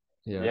parcel.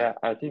 Yeah, Yeah,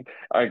 I think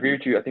I agree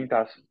with you. I think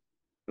that's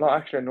no,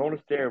 actually, I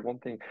noticed there one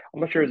thing. I'm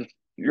not sure if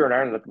you're in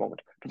Ireland at the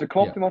moment. Does it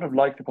come up yeah. the amount of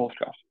likes the post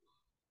got?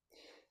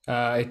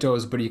 It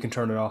does, but you can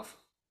turn it off.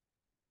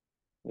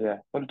 Yeah,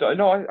 but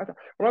no,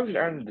 when I was in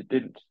Ireland, it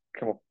didn't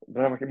come up.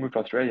 Then I moved to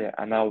Australia,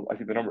 and now I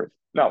see the numbers.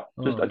 No,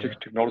 just Oh I yeah.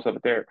 just took notice of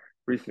it there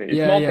recently.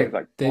 It's Yeah, small yeah. things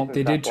like They small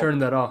things they that did up. turn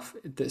that off.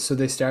 So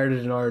they started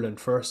in Ireland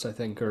first, I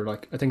think, or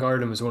like I think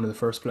Ireland was one of the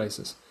first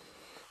places.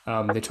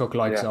 They took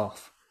likes Yeah,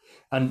 off,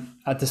 and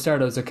at the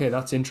start I was like, okay,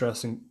 that's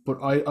interesting,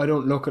 but I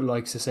don't look at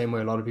likes the same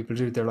way a lot of people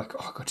do. They're like,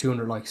 oh, I got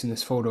 200 likes in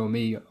this photo of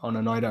me on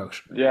a night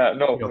out. yeah,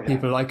 no, yeah,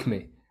 People like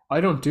me.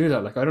 I don't do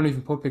that. Like I don't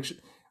even put pictures.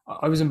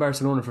 I was in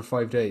Barcelona for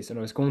 5 days, and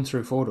I was going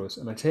through photos,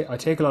 and I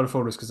take a lot of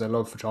photos because I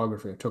love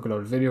photography. I took a lot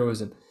of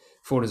videos and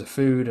photos of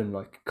food and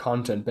like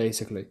content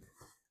basically.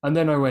 And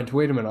then I went,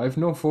 wait a minute, I have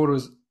no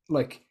photos.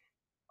 Like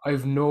I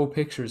have no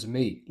pictures of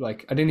me.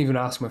 Like I didn't even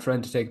ask my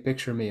friend to take a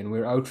picture of me, and we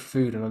were out for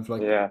food, and I was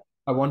like, yeah,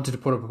 I wanted to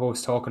put up a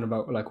post talking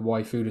about like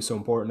why food is so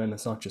important and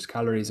it's not just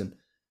calories. And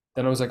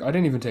then I was like, I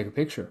didn't even take a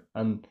picture,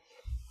 and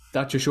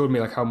that just showed me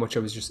like how much I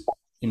was just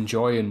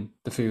enjoying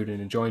the food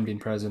and enjoying being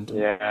present.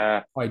 And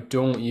yeah, I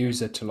don't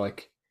use it to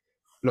like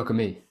look at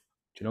me,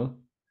 you know?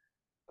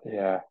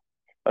 yeah.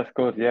 That's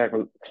good. Yeah,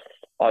 well,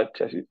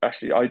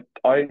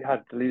 I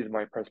had deleted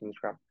my personal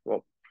Instagram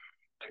well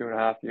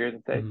 2.5 years,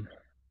 I'd say, Mm.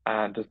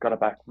 and just got it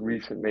back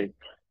recently.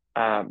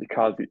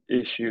 Because the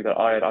issue that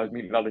I was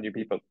meeting a lot of new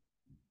people,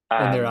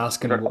 And they're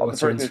and asking, the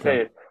what's your person would Instagram?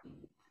 say,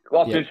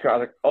 "What's Yeah. your Instagram?" I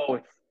was like, "Oh,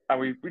 it's," and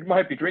we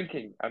might be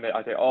drinking, and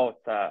I say, "Oh,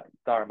 it's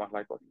Dara Mac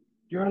Life Coaching."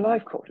 you're a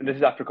life coach. And this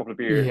is after a couple of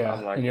beers.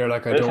 I'm Yeah, like, and you're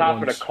like, I this don't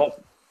happened a want,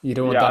 couple. you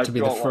don't want Yeah, that I to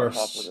be the don't want to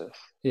talk about first, this.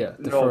 yeah,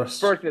 the No, the first,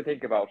 first thing to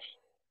think about.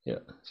 yeah,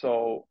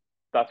 So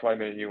that's why I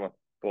made a new one.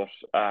 But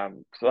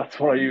so that's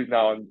what I use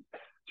now. And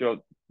you know,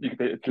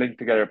 it's linked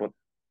together. But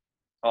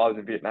I was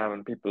in Vietnam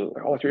and people were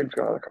like, oh, what's your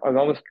Instagram? Like, I was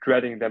almost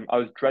dreading them. I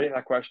was dreading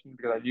that question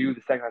because I knew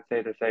the second I'd say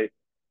it, they'd say,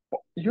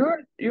 "Well,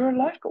 you're a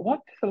life coach. What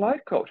is a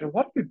life coach? And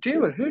what do you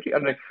do? And who do you?"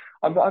 I'm like,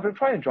 I've been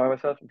trying to enjoy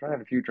myself. I'm trying to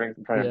have a few drinks.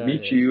 I'm trying to yeah,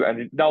 meet yeah, you.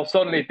 And now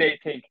suddenly they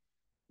think,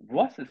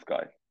 what's this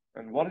guy?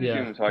 And what is he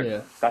yeah, doing? So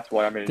yeah. that's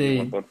why I made a new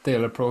one. But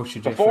They'll approach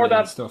you before differently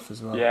and that, stuff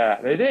as well.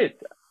 yeah, they did.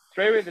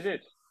 Straight away they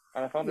did.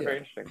 And I found it Yeah. very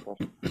interesting. But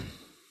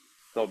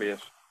so be it.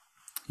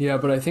 Yeah,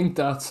 but I think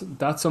that's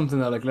something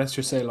that, like, let's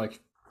just say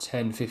like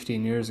 10,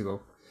 15 years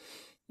ago,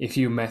 if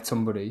you met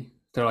somebody,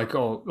 they're like,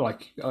 oh,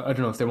 like, I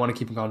don't know, if they want to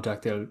keep in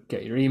contact, they'll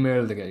get your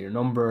email, they get your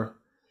number,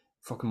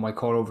 fucking might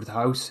call over to the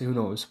house, who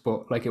knows?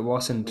 But like, it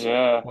wasn't,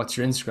 Yeah, what's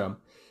your Instagram?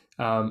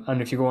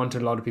 And if you go onto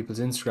a lot of people's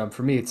Instagram,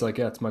 for me, it's like,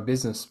 yeah, it's my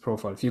business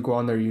profile. If you go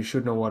on there, you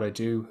should know what I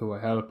do, who I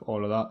help,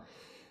 all of that.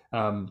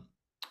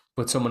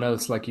 But someone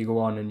else, like, you go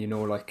on and you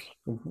know, like,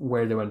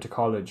 where they went to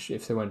college,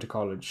 if they went to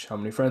college, how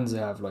many friends they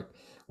have, like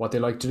what they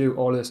like to do,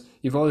 all this,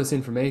 you've all this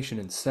information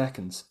in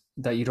seconds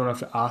that you don't have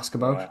to ask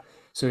about. yeah,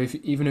 So if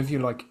even if you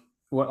like,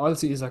 what I'll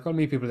see is, like, I'll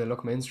meet people, they look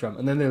at my Instagram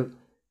and then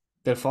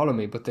they'll follow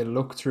me, but they'll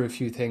look through a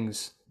few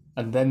things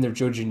and then they're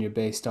judging you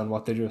based on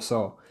what they just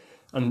saw.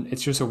 And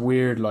it's just a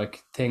weird,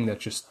 like, thing that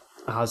just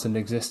hasn't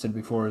existed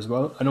before as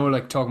well. I know,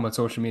 like, talking about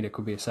social media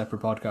could be a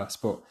separate podcast,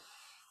 but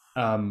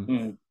um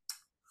mm,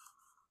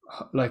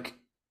 like,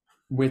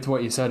 with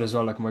what you said as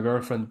well, like, my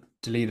girlfriend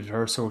deleted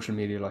her social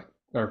media, like,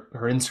 or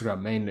her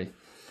Instagram mainly.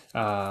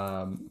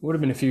 Would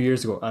have been a few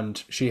years ago,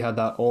 and she had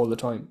that all the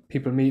time.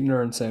 People meeting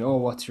her and saying, "Oh,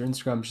 what's your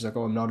Instagram?" She's like,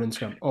 "Oh, I'm not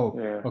Instagram." Oh,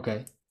 yeah. okay.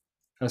 And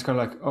it's kind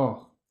of like,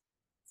 "Oh,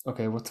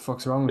 okay. What the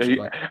fuck's wrong Are with you? you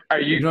Like,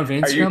 are you you don't have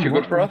are you Instagram? too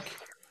good What? for us? Like,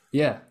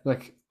 yeah,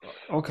 like,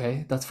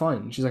 okay, that's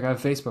fine." She's like, "I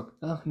have Facebook."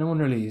 Oh, no one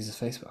really uses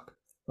Facebook.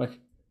 Like,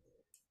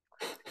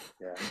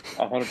 Yeah,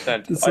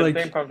 100%. it's I had the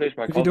same like, conversation with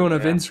my if you don't cousin.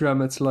 have Yeah,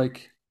 Instagram, it's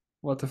like,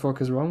 what the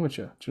fuck is wrong with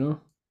you? Do you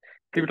know?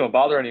 people don't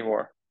bother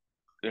anymore.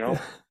 You Yeah.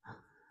 know,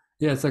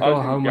 Yeah, it's like, I was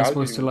oh, how even am I yeah, I was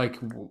supposed to, even like,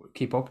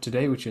 keep up to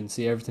date with you and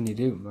see everything you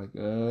do? I'm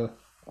like,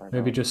 I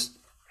maybe know. just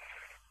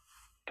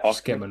Talk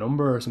to get me. my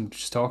number or some,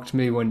 just talk to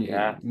me when you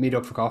Yeah, meet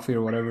up for coffee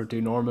or whatever,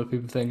 do normal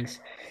people things.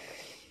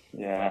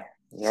 yeah.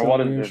 You know So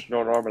what is weird. there's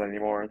no normal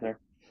anymore, is there?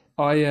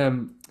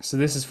 So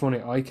this is funny.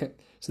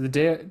 So the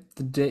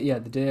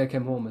day I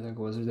came home, I think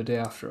it was, or the day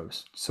after, I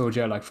was so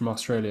jet lagged from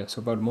Australia,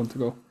 so about a month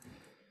ago.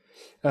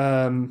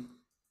 Um,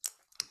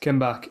 Came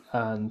back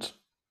and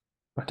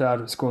my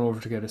dad was going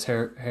over to get his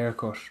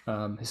haircut.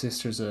 His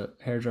sister's a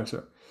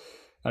hairdresser,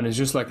 and it's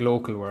just like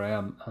local where I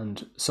am.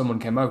 And someone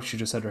came out. She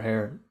just had her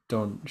hair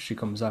done. She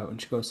comes out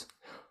and she goes,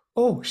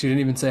 "Oh!" She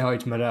didn't even say hi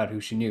to my dad, who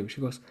she knew.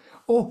 She goes,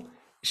 "Oh!"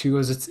 She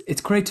goes,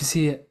 "It's great to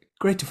see you.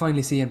 Great to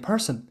finally see you in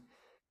person."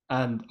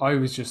 And I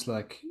was just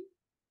like,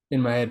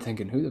 in my head,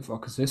 thinking, "Who the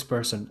fuck is this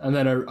person?" And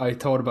then I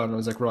thought about it and I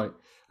was like, right,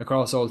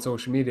 across all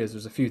social medias,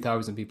 there's a few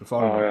thousand people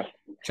following Oh her. yeah.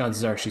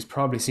 Chances are she's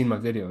probably seen my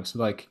videos.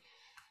 Like,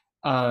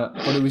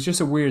 but it was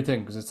just a weird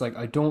thing because it's like,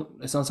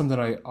 it's not something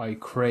I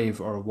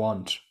crave or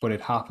want, but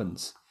it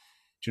happens.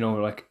 Do you know,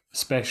 like,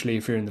 especially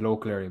if you're in the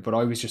local area. But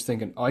I was just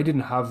thinking, I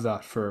didn't have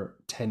that for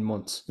 10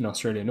 months in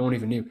Australia. No one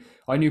even knew.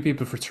 I knew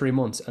people for 3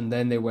 months and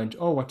then they went,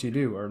 "Oh, what do you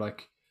do?" Or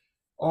like,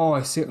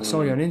 "Oh,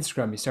 saw you Mm, on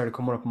Instagram. You started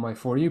coming up on my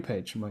For You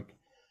page." I'm like,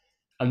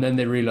 and then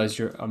they realized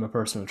I'm a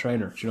personal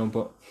trainer, do you know,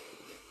 but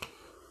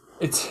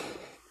it's,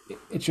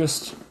 it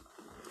just,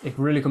 it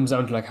really comes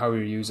down to, like, how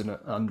you're using it,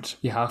 and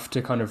you have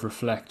to kind of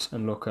reflect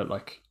and look at,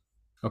 like,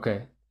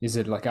 okay, is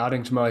it, like,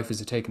 adding to my life,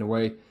 is it taking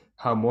away,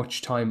 how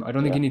much time? I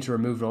don't think yeah, you need to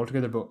remove it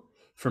altogether, but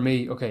for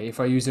me, okay, if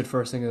I use it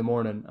first thing in the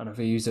morning and if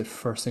I use it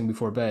first thing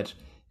before bed,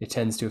 it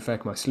tends to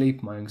affect my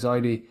sleep, my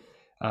anxiety,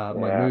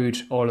 my yeah, mood,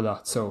 all of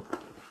that. So,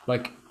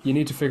 like, you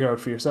need to figure out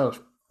for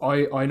yourself.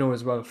 I know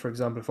as well, for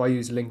example, if I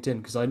use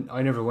LinkedIn, because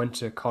I never went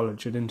to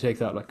college, I didn't take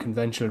that, like,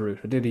 conventional route.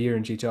 I did a year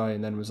in GTI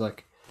and then was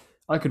like,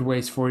 I could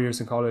waste 4 years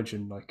in college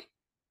and, like,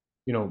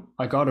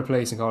 I got a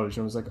place in college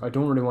and I was like, I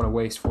don't really want to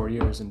waste 4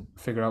 years and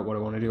figure out what I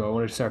want to do. I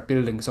wanted to start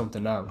building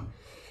something now.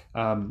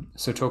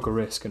 So took a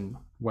risk and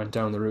went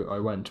down the route I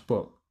went.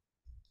 But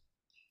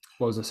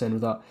what was I saying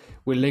with that?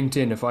 With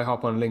LinkedIn, if I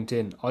hop on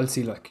LinkedIn, I'll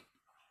see, like,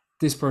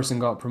 this person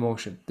got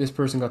promotion, this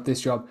person got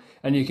this job,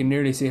 and you can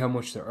nearly see how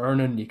much they're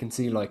earning. You can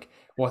see, like,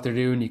 what they're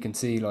doing. You can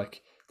see,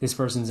 like, this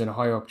person's in a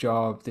high up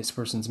job, this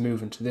person's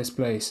moving to this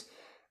place,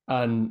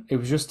 and it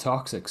was just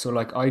toxic. So,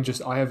 like, I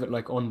have it,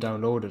 like,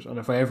 undownloaded, and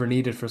if I ever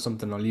need it for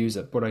something, I'll use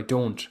it. But I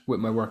don't with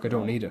my work. I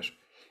don't mm, need it.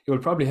 It will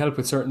probably help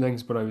with certain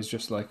things, but I was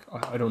just like,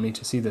 I don't need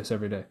to see this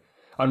every day.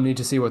 I don't need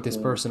to see what mm, this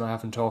person I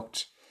haven't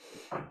talked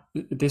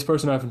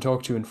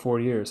to in 4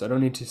 years. I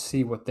don't need to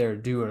see what they're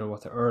doing or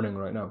what they're earning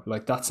right now.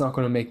 Like, that's not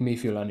going to make me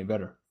feel any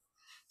better.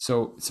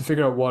 So to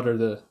figure out what are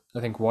the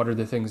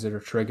things that are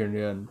triggering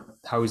you and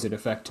how is it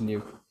affecting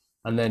you,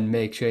 and then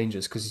make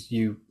changes, because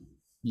you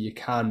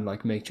can,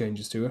 like, make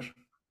changes to it.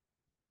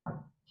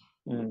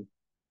 Mm,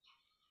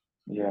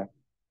 yeah,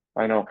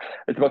 I know.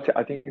 I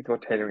think it's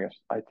about tailoring it.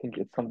 I think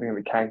it's something that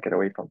we can't get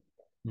away from.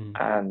 Mm.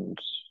 And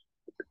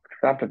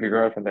for example, if your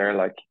girlfriend there,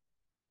 like,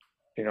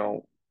 you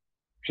know,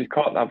 she's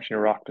caught an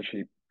opportunity rock, does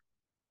she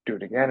do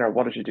it again, or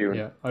what does she do? And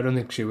Yeah, I don't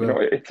think she you know,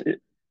 will.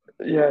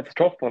 yeah, it's a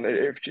tough one.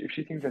 If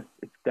she thinks that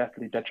it's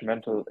definitely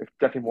detrimental, it's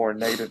definitely more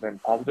negative than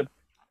positive,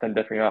 then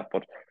definitely not.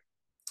 But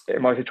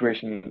in my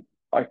situation,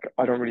 I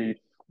don't really,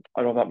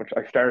 I don't have that much.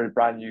 I started a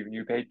brand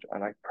new page,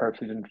 and I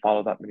purposely didn't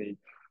follow that many.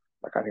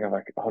 Like I think I have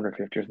like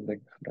 150 or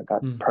something like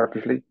that Mm.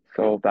 purposely,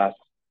 so that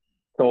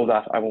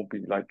I won't be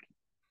like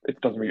it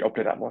doesn't really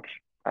update that much,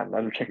 and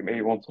I'll check it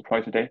maybe once or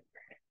twice a day,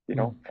 you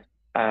know.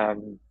 Mm.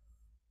 Um,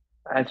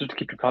 and just to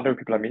keep in contact with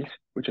people I meet,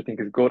 which I think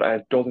is good,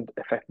 and it doesn't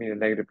affect me in a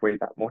negative way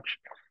that much.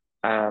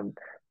 Um,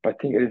 but I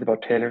think it is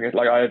about tailoring it.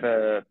 Like I have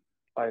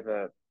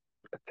a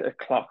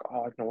clock.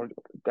 Oh, I don't know what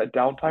a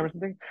downtime or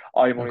something.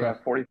 I only Okay.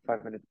 have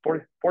 45 minutes,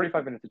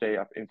 45 minutes a day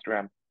of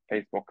Instagram,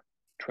 Facebook,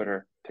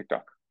 Twitter,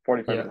 TikTok.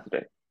 45 Yeah. minutes a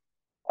day.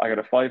 I got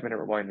a 5 minute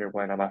reminder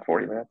when I'm at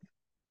 40 minutes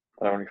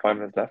that I have only 5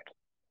 minutes left.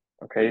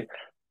 Okay.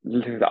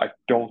 Little things that I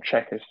don't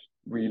check it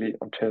really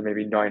until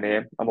maybe 9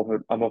 a.m. I'm up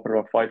at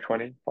about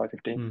 5:20,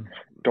 5:15. Mm.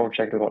 Don't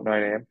check it about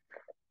 9 a.m.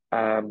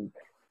 Um,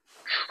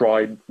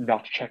 try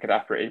not to check it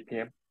after 8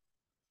 p.m.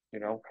 You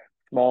know,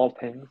 small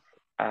things.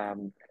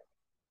 Um,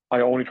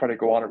 I only try to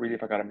go on it really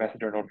if I got a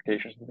message or a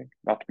notification or something,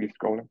 not to be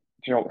scrolling.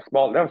 You know,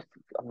 small. Now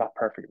I'm not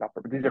perfect, not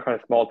perfect, but these are kind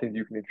of small things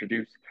you can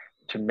introduce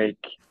to make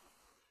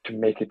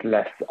it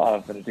less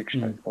of an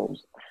addiction, I Mm.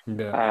 suppose.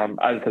 Yeah.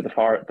 As I said,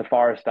 the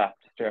forest app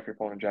to stay off your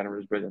phone in general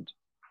is brilliant.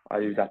 I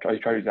use that. I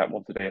try to use that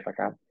once a day if I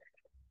can.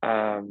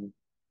 Um,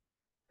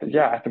 but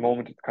yeah, at the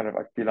moment, it's kind of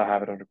I feel I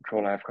have it under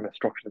control. I have kind of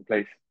structures in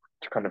place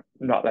to kind of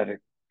not let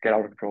it get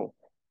out of control.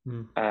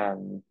 Mm.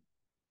 Um,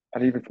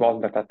 and even small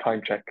things like that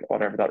time check,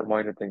 whatever that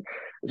reminder thing,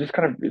 it just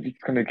kind of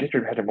gets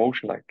your head in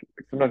motion. Like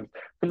sometimes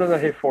I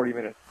hit 40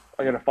 minutes.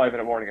 I get a 5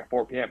 minute warning at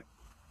 4 p.m.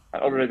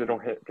 And other days I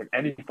don't get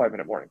any 5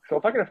 minute warning. So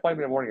if I get a 5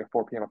 minute warning at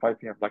 4 p.m. or 5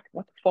 p.m., I'm like,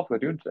 what the fuck was I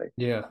doing today?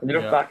 Yeah. And you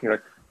look Yeah. back and you're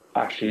like,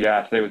 actually,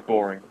 yeah, today was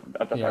boring.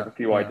 I Yeah. can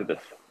see why I Yeah. did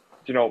this.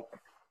 You know,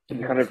 and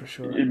Yeah, for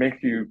sure. it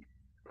makes you,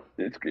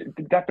 it's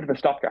that bit of a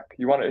stopgap.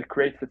 It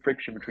creates the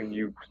friction between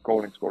you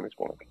scrolling.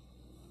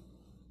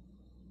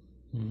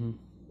 Hmm.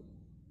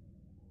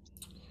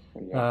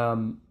 Yeah.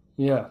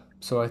 Yeah.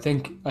 So I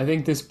think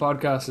this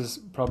podcast has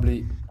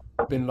probably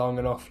been long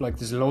enough. Like,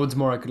 there's loads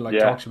more I could like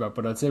talk Yeah. to you about,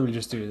 but I'd say we'll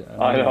just do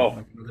I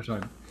know. another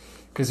time,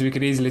 because we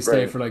could easily stay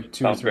Brilliant. for like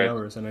two or Sounds three great.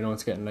 hours, and I know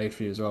it's getting late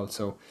for you as well.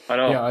 So I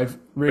yeah, know. I've Be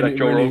like really,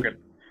 Joe really, Rogan.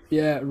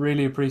 yeah,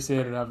 really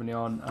appreciated having you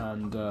on,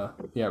 and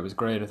yeah, it was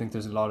great. I think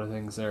there's a lot of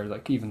things there,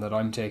 like even that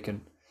I'm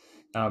taking,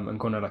 and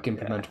going to like Yeah.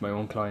 implement my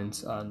own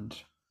clients, and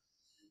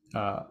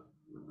uh,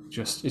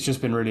 just it's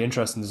just been really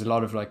interesting. There's a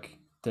lot of like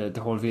the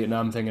whole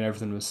Vietnam thing and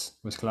everything was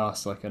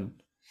class. Like, and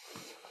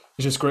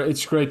it's just great.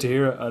 It's great to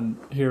hear it and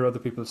hear other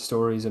people's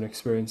stories and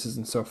experiences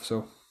and stuff.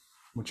 So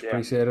much Yeah.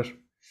 appreciated.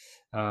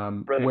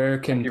 Brilliant. Where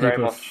Thank can you very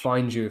people much.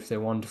 find you if they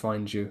want to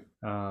find you?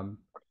 On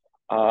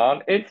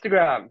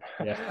Instagram.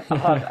 Yeah.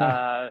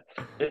 On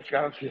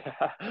Instagram, yeah.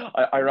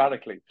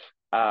 Ironically.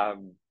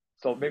 Um,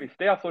 so maybe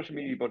stay off social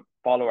media, but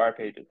follow our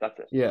pages. That's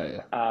it. Yeah,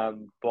 yeah.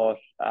 But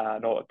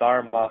no,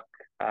 Dara Mac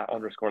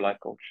underscore life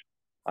coach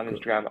on Cool.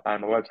 Instagram,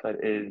 and my website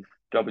is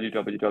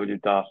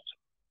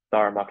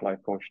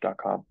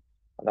www.daramaclifecoach.com,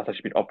 and that's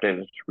actually been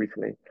updated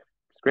recently.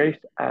 It's great.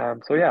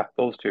 So yeah,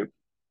 those two.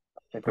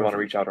 If they want to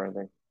reach Perfect. out or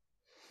anything.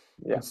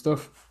 Yeah, Good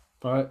stuff.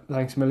 All right.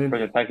 Thanks a million.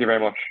 brilliant. Thank you very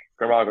much.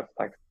 Good August.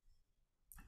 Thanks.